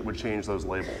litigation that would change those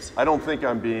labels. I don't think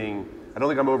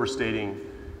I'm overstating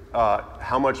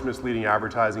how much misleading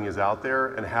advertising is out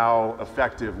there and how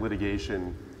effective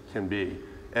litigation can be.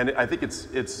 And I think it's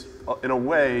in a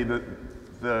way that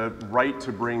the right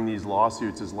to bring these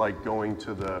lawsuits is like going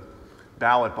to the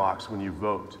ballot box when you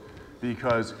vote,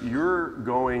 because you're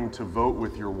going to vote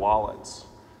with your wallets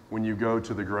when you go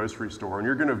to the grocery store, and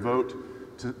you're going to vote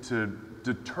to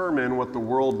determine what the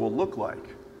world will look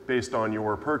like based on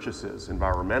your purchases,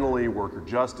 environmentally, worker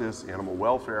justice, animal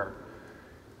welfare.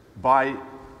 By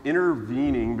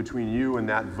intervening between you and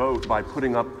that vote, by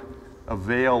putting up a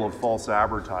veil of false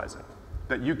advertising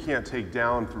that you can't take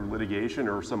down through litigation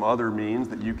or some other means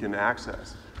that you can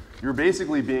access, you're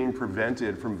basically being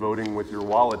prevented from voting with your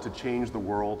wallet to change the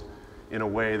world in a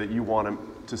way that you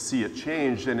want to see it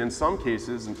changed, and in some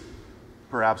cases,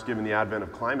 perhaps given the advent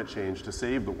of climate change, to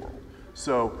save the world.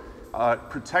 So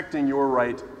protecting your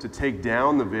right to take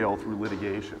down the veil through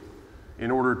litigation in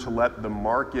order to let the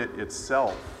market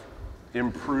itself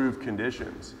improve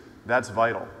conditions, that's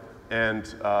vital. And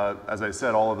as I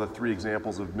said, all of the 3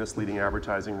 examples of misleading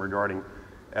advertising regarding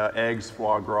eggs,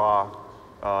 foie gras,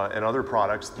 and other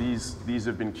products, these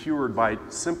have been cured by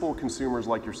simple consumers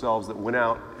like yourselves that went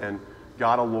out and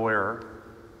got a lawyer,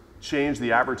 changed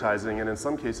the advertising, and in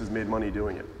some cases made money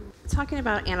doing it. Talking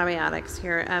about antibiotics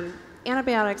here,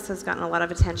 antibiotics has gotten a lot of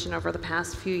attention over the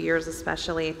past few years,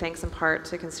 especially thanks in part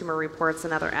to Consumer Reports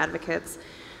and other advocates.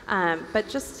 But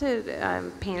just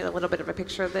to paint a little bit of a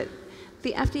picture, that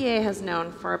the FDA has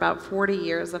known for about 40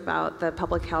 years about the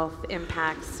public health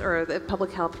impacts or the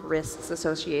public health risks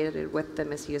associated with the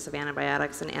misuse of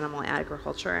antibiotics in animal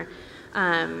agriculture.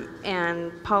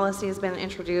 And policy has been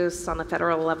introduced on the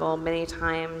federal level many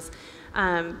times.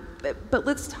 But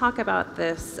let's talk about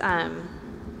this.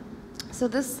 So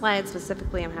this slide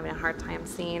specifically, I'm having a hard time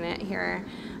seeing it here.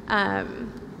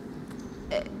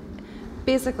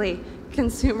 Basically,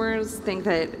 consumers think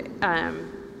that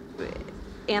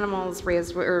animals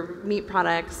raised, or meat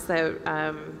products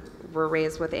that were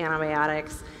raised with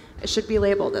antibiotics should be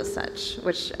labeled as such,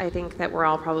 which I think that we're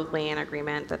all probably in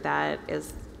agreement that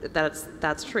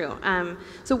that's true.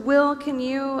 So Will, can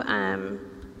you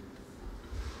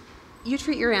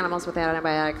treat your animals with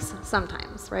antibiotics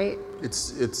sometimes, right?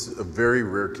 It's a very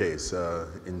rare case.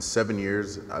 In 7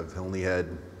 years, I've only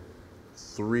had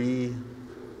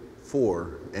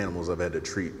 4 animals I've had to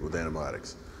treat with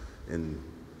antibiotics. And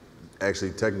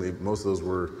actually, technically, most of those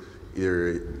were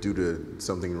either due to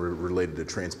something related to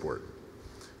transport.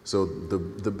 So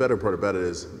the better part about it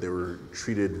is they were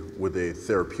treated with a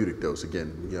therapeutic dose.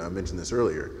 Again, I mentioned this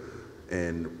earlier,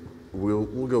 and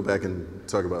we'll go back and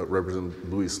talk about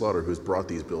Representative Louise Slaughter, who's brought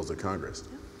these bills to Congress.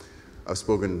 I've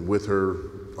spoken with her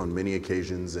on many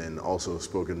occasions and also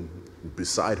spoken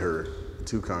beside her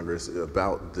to Congress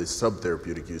about the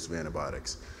subtherapeutic use of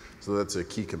antibiotics. So that's a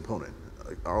key component.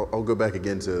 I'll go back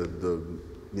again to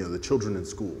the children in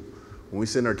school. When we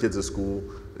send our kids to school,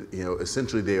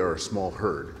 essentially they are a small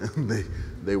herd.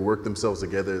 they work themselves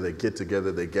together, they get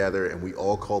together, they gather, and we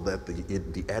all call that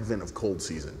the advent of cold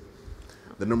season.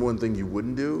 The number one thing you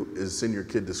wouldn't do is send your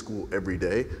kid to school every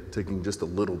day taking just a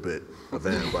little bit of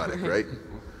antibiotic, right?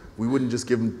 We wouldn't just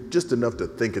give them just enough to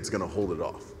think it's going to hold it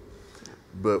off.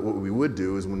 But what we would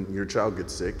do is when your child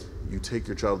gets sick, you take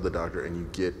your child to the doctor and you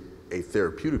get a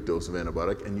therapeutic dose of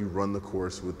antibiotic and you run the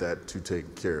course with that to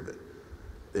take care of it.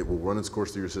 It will run its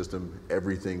course through your system,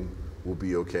 everything will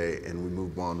be okay, and we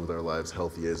move on with our lives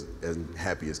healthy and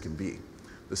happy as can be.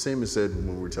 The same is said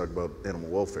when we talk about animal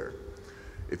welfare.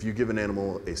 If you give an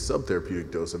animal a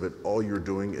subtherapeutic dose of it, all you're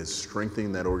doing is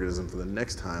strengthening that organism for the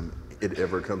next time it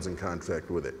ever comes in contact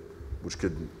with it, which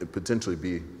could potentially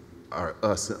be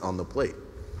us on the plate.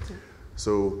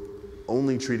 So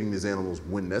only treating these animals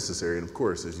when necessary, and of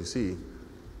course, as you see,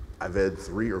 I've had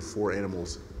 3 or 4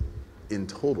 animals in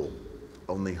total,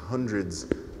 only hundreds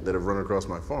that have run across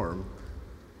my farm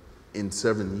in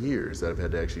 7 years that I've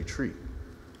had to actually treat.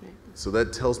 Right. So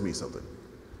that tells me something.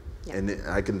 Yeah. And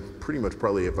I can pretty much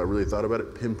probably, if I really thought about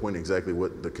it, pinpoint exactly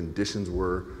what the conditions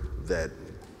were that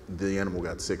the animal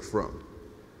got sick from.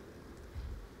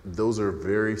 Those are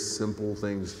very simple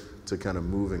things to kind of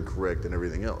move and correct and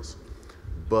everything else.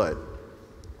 But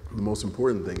the most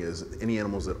important thing is any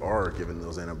animals that are given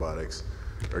those antibiotics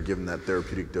are given that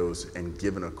therapeutic dose and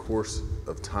given a course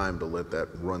of time to let that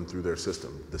run through their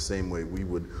system, the same way we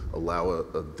would allow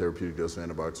a therapeutic dose of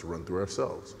antibiotics to run through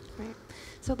ourselves. Right.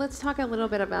 So let's talk a little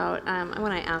bit about, I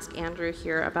want to ask Andrew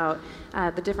here about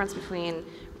the difference between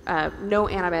no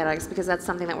antibiotics, because that's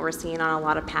something that we're seeing on a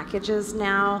lot of packages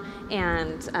now,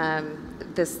 and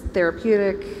this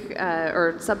therapeutic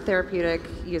or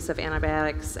subtherapeutic use of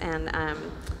antibiotics. And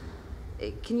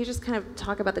can you just kind of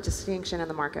talk about the distinction in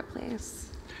the marketplace?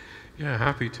 Yeah,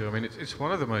 happy to. I mean, it's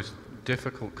one of the most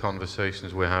difficult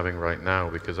conversations we're having right now,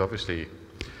 because obviously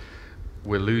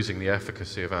we're losing the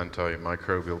efficacy of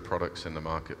antimicrobial products in the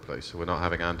marketplace, so we're not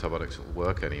having antibiotics that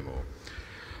work anymore.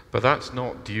 But that's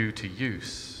not due to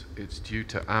use, it's due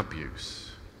to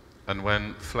abuse. And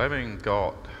when Fleming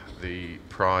got the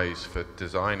prize for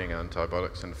designing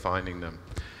antibiotics and finding them,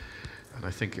 and I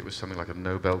think it was something like a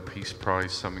Nobel Peace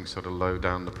Prize, something sort of low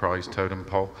down the prize totem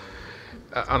pole.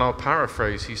 And I'll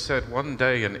paraphrase, he said, one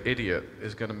day an idiot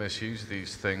is going to misuse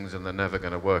these things and they're never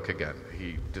going to work again.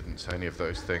 He didn't say any of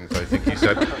those things. I think he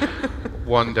said,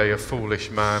 one day a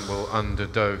foolish man will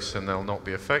underdose and they'll not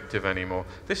be effective anymore.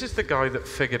 This is the guy that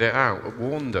figured it out,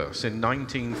 warned us in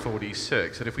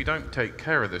 1946 that if we don't take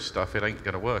care of this stuff, it ain't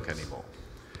going to work anymore.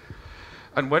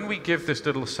 And when we give this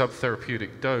little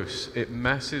subtherapeutic dose, it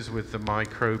messes with the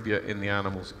microbia in the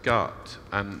animal's gut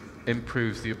and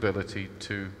improves the ability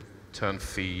to turn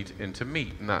feed into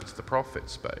meat, and that's the profit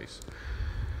space.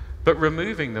 But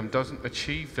removing them doesn't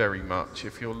achieve very much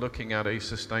if you're looking at a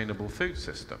sustainable food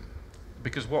system.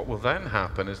 Because what will then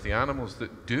happen is the animals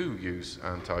that do use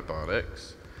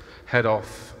antibiotics head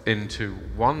off into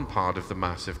one part of the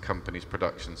massive company's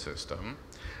production system,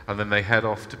 and then they head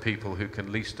off to people who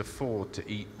can least afford to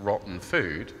eat rotten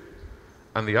food,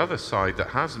 and the other side that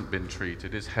hasn't been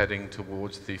treated is heading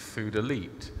towards the food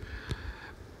elite.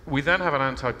 We then have an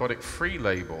antibiotic-free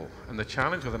label, and the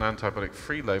challenge with an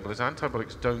antibiotic-free label is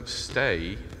antibiotics don't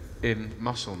stay in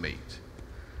muscle meat.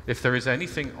 If there is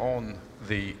anything on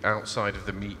the outside of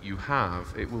the meat you have,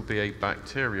 it will be a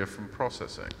bacteria from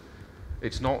processing.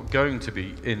 It's not going to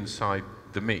be inside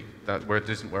the meat, where it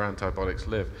isn't where antibiotics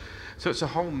live. So it's a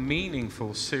whole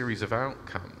meaningful series of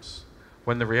outcomes,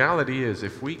 when the reality is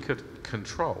if we could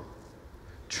control,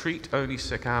 treat only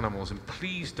sick animals, and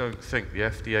please don't think the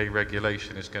FDA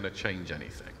regulation is going to change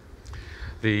anything.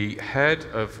 The head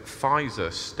of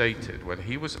Pfizer stated when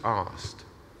he was asked,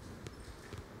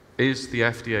 is the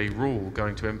FDA rule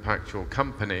going to impact your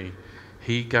company,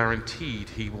 he guaranteed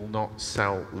he will not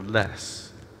sell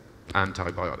less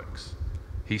antibiotics.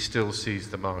 He still sees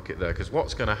the market there, because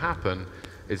what's going to happen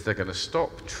is they're going to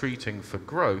stop treating for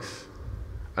growth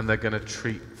and they're going to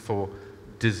treat for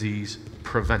disease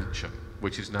prevention,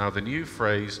 which is now the new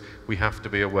phrase we have to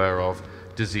be aware of,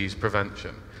 disease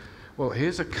prevention. Well,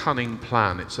 here's a cunning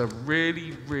plan. It's a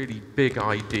really, really big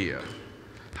idea.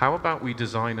 How about we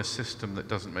design a system that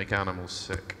doesn't make animals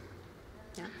sick?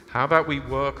 Yeah. How about we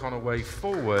work on a way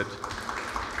forward?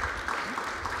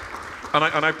 And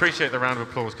I appreciate the round of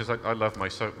applause, because I love my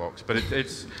soapbox, but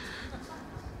it's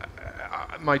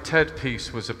my TED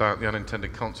piece was about the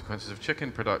unintended consequences of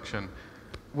chicken production.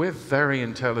 We're very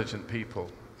intelligent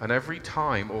people, and every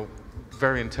time, or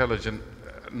very intelligent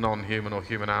non-human or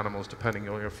human animals, depending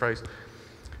on your phrase,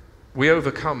 we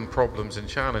overcome problems and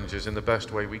challenges in the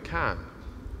best way we can.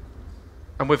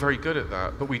 And we're very good at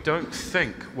that, but we don't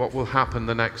think what will happen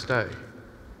the next day.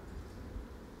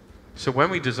 So when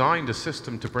we designed a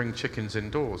system to bring chickens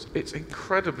indoors, it's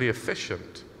incredibly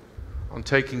efficient on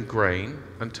taking grain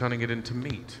and turning it into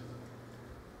meat.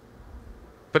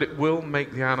 But it will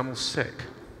make the animal sick.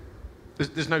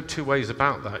 There's no two ways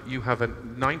about that. You have a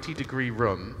 90-degree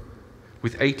room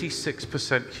with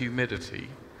 86% humidity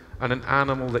and an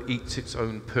animal that eats its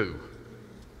own poo.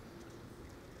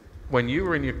 When you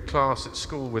were in your class at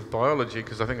school with biology,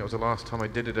 because I think it was the last time I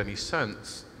did it any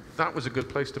sense, that was a good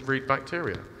place to breed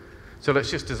bacteria. So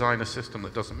let's just design a system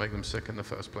that doesn't make them sick in the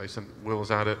first place, and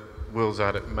Will's at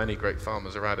it, many great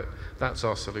farmers are at it. That's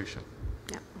our solution.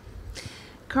 Yeah.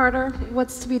 Carter,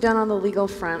 what's to be done on the legal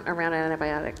front around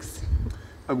antibiotics?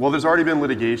 Well, there's already been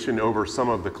litigation over some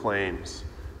of the claims,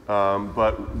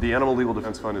 but the Animal Legal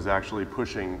Defense Fund is actually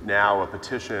pushing now a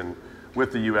petition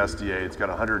with the USDA. It's got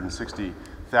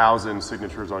 160,000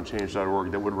 signatures on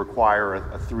change.org that would require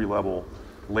a three-level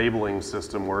labeling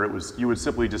system where you would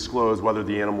simply disclose whether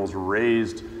the animals were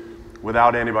raised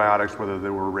without antibiotics, whether they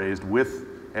were raised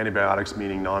with antibiotics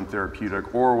meaning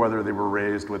non-therapeutic, or whether they were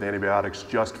raised with antibiotics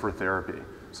just for therapy.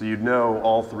 So you'd know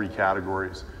all three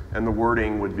categories, and the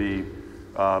wording would be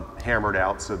hammered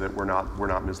out so that we're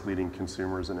not misleading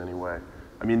consumers in any way.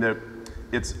 I mean, the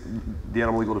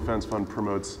Animal Legal Defense Fund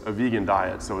promotes a vegan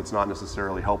diet, so it's not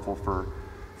necessarily helpful for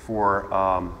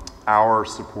our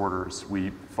supporters.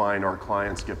 We find our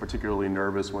clients get particularly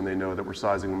nervous when they know that we're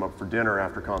sizing them up for dinner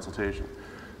after consultation.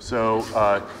 So,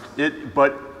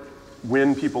 but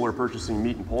when people are purchasing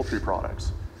meat and poultry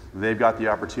products, they've got the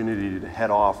opportunity to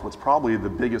head off what's probably the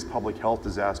biggest public health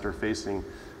disaster facing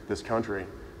this country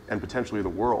and potentially the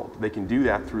world. They can do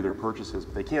that through their purchases,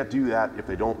 but they can't do that if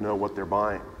they don't know what they're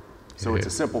buying. So it's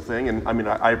a simple thing, and I mean,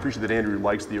 I appreciate that Andrew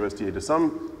likes the USDA to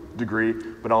some degree,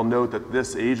 but I'll note that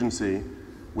this agency,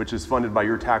 which is funded by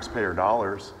your taxpayer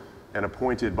dollars and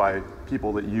appointed by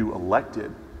people that you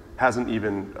elected, hasn't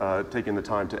even taken the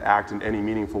time to act in any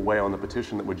meaningful way on the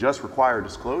petition that would just require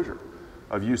disclosure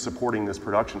of you supporting this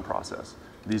production process.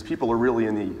 These people are really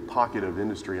in the pocket of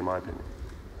industry, in my opinion.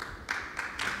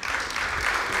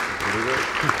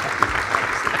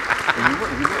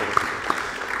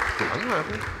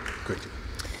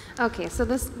 Okay, so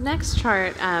this next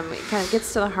chart kind of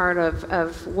gets to the heart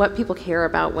of what people care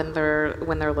about when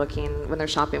they're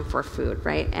shopping for food,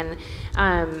 right? And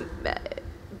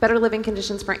better living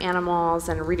conditions for animals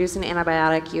and reducing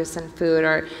antibiotic use in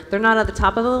food they're not at the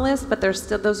top of the list, but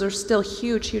those are still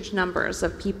huge numbers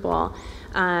of people.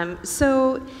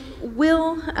 So,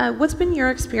 Will, what's been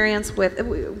your experience with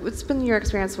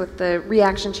the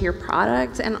reaction to your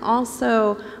product, and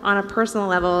also on a personal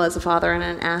level as a father and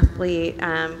an athlete?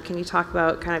 Can you talk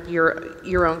about kind of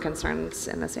your own concerns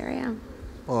in this area?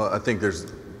 Well, I think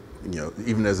there's,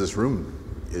 even as this room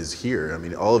is here, I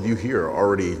mean, all of you here are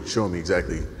already showing me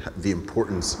exactly the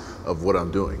importance of what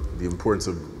I'm doing, the importance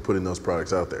of putting those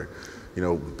products out there.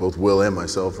 Both Will and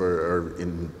myself are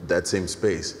in that same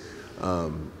space.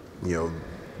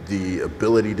 The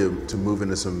ability to move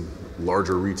into some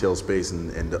larger retail space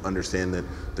and to understand that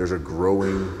there's a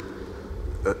growing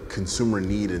consumer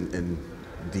need, and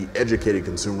the educated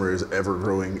consumer is ever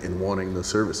growing and wanting the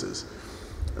services,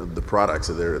 the products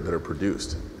that are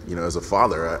produced. As a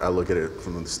father, I look at it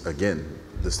from, again,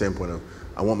 the standpoint of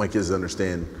I want my kids to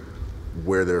understand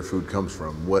where their food comes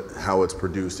from, how it's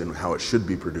produced and how it should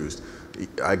be produced.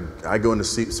 I go in to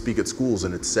speak at schools,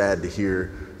 and it's sad to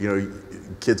hear,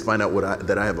 kids find out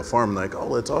that I have a farm, and they're like,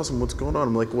 oh, that's awesome, what's going on?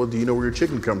 I'm like, well, do you know where your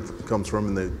chicken comes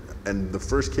from? And the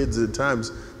first kids at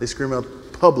times, they scream out,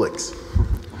 Publix.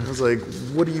 I was like,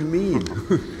 what do you mean?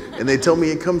 And they tell me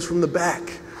it comes from the back.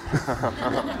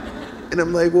 And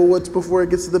I'm like, well, what's before it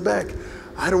gets to the back?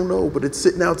 I don't know, but it's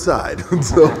sitting outside.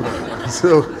 so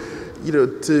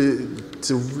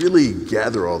to really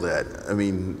gather all that, I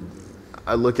mean,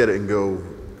 I look at it and go,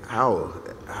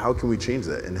 how can we change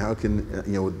that? And how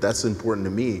can, that's important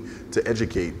to me, to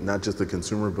educate not just the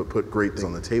consumer, but put great things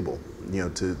on the table,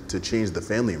 to change the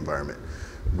family environment.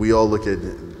 We all look at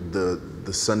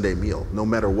the Sunday meal. No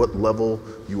matter what level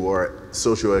you are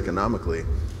socioeconomically,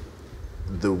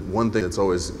 the one thing that's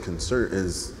always the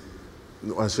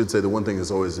one thing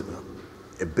that's always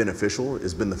beneficial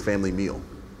has been the family meal.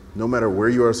 No matter where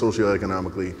you are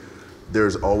socioeconomically,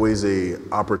 there's always a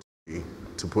opportunity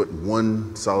to put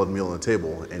one solid meal on the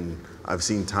table. And I've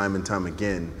seen time and time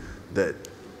again that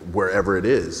wherever it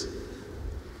is,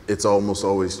 it's almost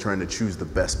always trying to choose the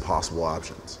best possible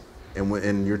options.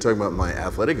 And you're talking about my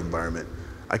athletic environment,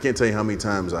 I can't tell you how many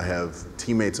times I have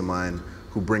teammates of mine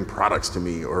who bring products to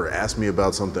me or ask me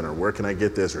about something, or where can I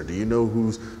get this, or do you know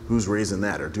who's raising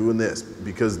that or doing this,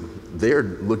 because they're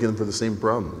looking for the same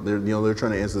problem. They're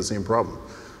trying to answer the same problem.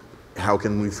 How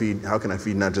can I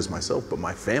feed not just myself but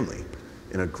my family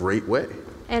in a great way?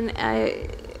 And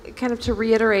kind of to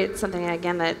reiterate something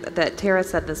again that Tara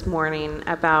said this morning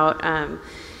about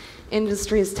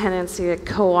industry's tendency to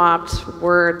co-opt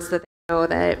words that they know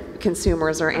that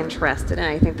consumers are interested in.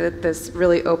 I think that this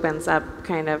really opens up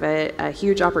kind of a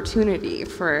huge opportunity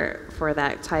for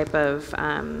that type of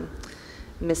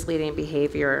misleading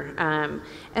behavior. And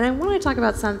I want to talk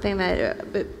about something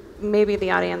that maybe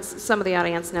some of the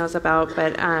audience knows about,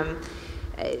 but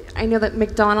I know that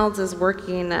McDonald's is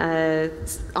working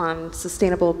on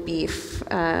sustainable beef,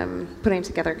 putting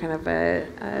together kind of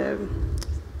a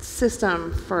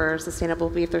system for sustainable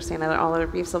beef. They're saying that all their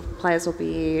beef supplies will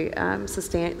be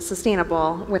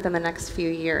sustainable within the next few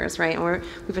years, right? And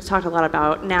we've talked a lot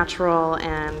about natural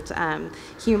and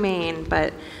humane,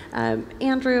 but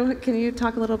Andrew, can you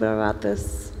talk a little bit about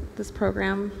this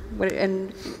program,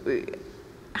 and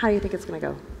how do you think it's going to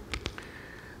go?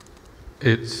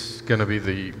 It's going to be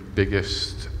the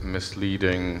biggest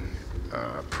misleading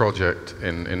project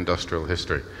in industrial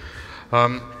history.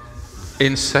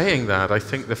 In saying that, I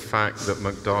think the fact that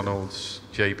McDonald's,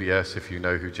 JBS, if you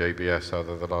know who JBS are,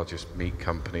 they're the largest meat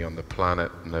company on the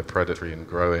planet, and they're predatory and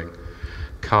growing,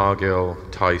 Cargill,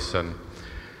 Tyson,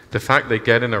 the fact they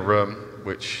get in a room,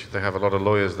 which they have a lot of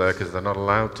lawyers there because they're not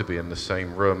allowed to be in the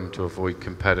same room to avoid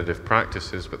competitive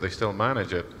practices, but they still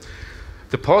manage it.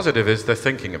 The positive is they're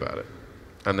thinking about it,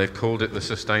 and they've called it the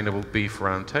Sustainable Beef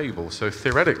Roundtable. So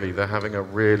theoretically, they're having a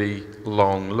really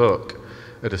long look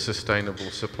at a sustainable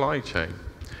supply chain.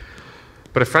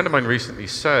 But a friend of mine recently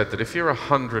said that if you're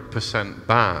 100%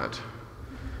 bad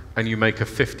and you make a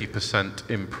 50%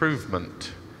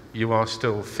 improvement, you are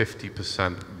still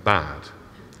 50% bad.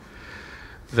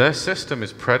 Their system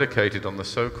is predicated on the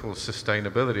so-called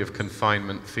sustainability of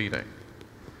confinement feeding,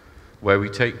 where we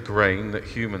take grain that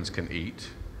humans can eat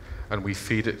and we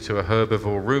feed it to a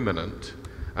herbivore ruminant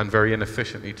and very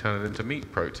inefficiently turn it into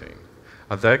meat protein.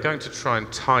 And they're going to try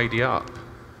and tidy up,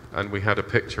 and we had a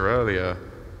picture earlier,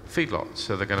 feedlots,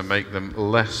 so they're going to make them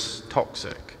less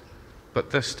toxic,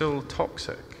 but they're still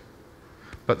toxic.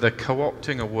 But they're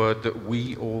co-opting a word that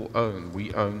we all own.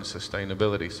 We own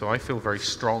sustainability. So I feel very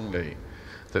strongly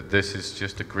that this is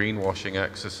just a greenwashing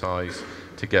exercise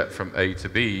to get from A to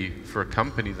B for a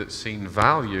company that's seen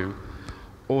value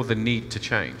or the need to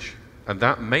change. And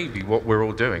that may be what we're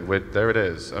all doing. There it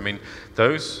is. I mean,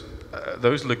 those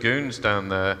lagoons down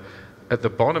there, at the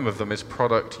bottom of them is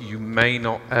product you may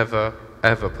not ever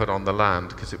put on the land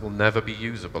because it will never be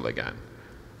usable again.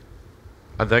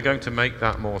 And they're going to make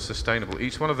that more sustainable.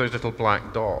 Each one of those little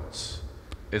black dots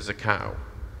is a cow.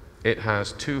 It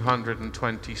has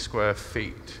 220 square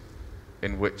feet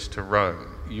in which to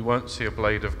roam. You won't see a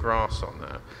blade of grass on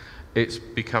there. It's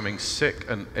becoming sick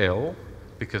and ill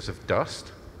because of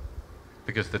dust,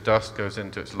 because the dust goes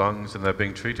into its lungs and they're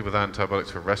being treated with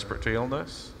antibiotics for respiratory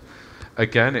illness.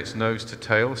 Again, it's nose to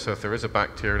tail, so if there is a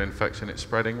bacterial infection, it's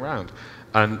spreading around.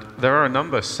 And there are a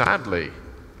number, sadly,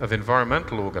 of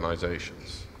environmental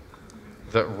organizations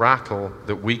that rattle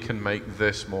that we can make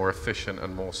this more efficient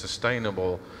and more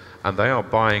sustainable, and they are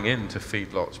buying into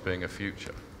feedlots being a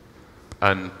future.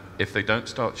 And if they don't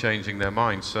start changing their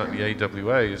minds, certainly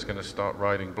AWA is going to start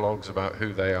writing blogs about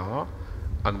who they are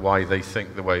and why they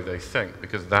think the way they think,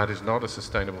 because that is not a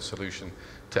sustainable solution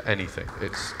to anything.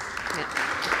 It's... Yeah.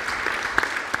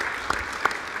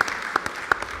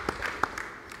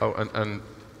 Oh, and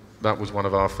that was one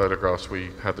of our photographs.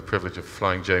 We had the privilege of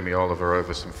flying Jamie Oliver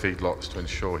over some feedlots to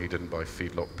ensure he didn't buy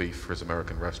feedlot beef for his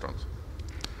American restaurants.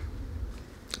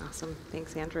 Awesome.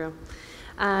 Thanks, Andrew.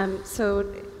 So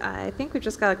I think we've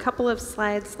just got a couple of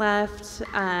slides left.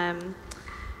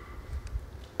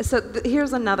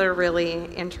 Here's another really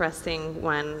interesting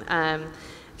one.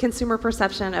 Consumer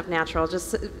perception of natural,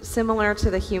 just similar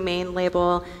to the humane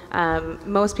label.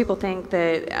 Most people think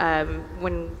that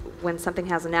when something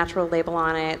has a natural label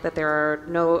on it, that there are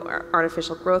no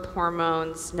artificial growth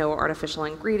hormones, no artificial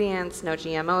ingredients, no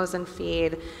GMOs in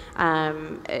feed,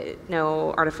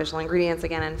 no artificial ingredients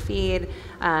again in feed,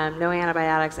 no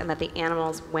antibiotics, and that the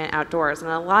animals went outdoors. And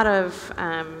a lot of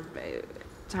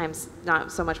times,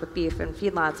 not so much with beef and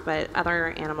feedlots, but other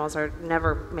animals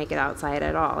never make it outside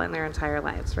at all in their entire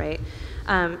lives, right?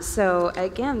 So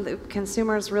again, the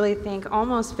consumers really think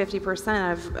almost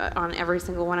 50% on every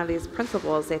single one of these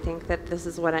principles, they think that this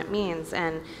is what it means,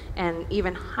 and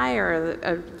even higher,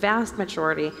 a vast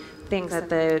majority thinks that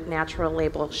the natural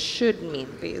label should mean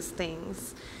these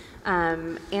things.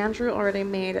 Andrew already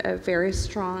made a very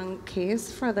strong case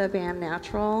for the ban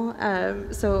natural.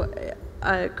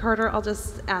 Carter, I'll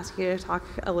just ask you to talk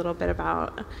a little bit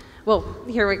about, well,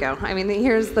 here we go. I mean,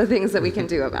 here's the things that we can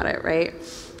do about it, right?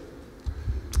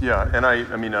 Yeah, and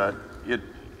I mean,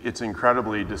 it's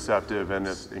incredibly deceptive and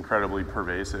it's incredibly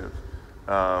pervasive.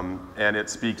 And it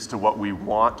speaks to what we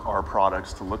want our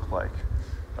products to look like,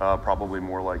 probably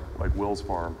more like Will's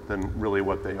Farm than really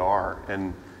what they are.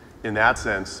 And in that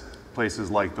sense, places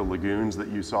like the lagoons that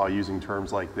you saw using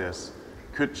terms like this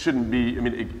shouldn't be, I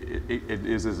mean, it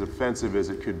is as offensive as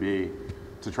it could be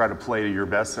to try to play to your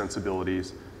best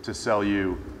sensibilities to sell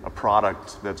you a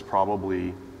product that's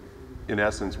probably, in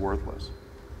essence, worthless.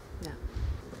 Yeah.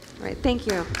 All right, thank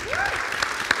you.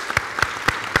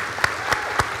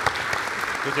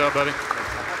 Good job, buddy.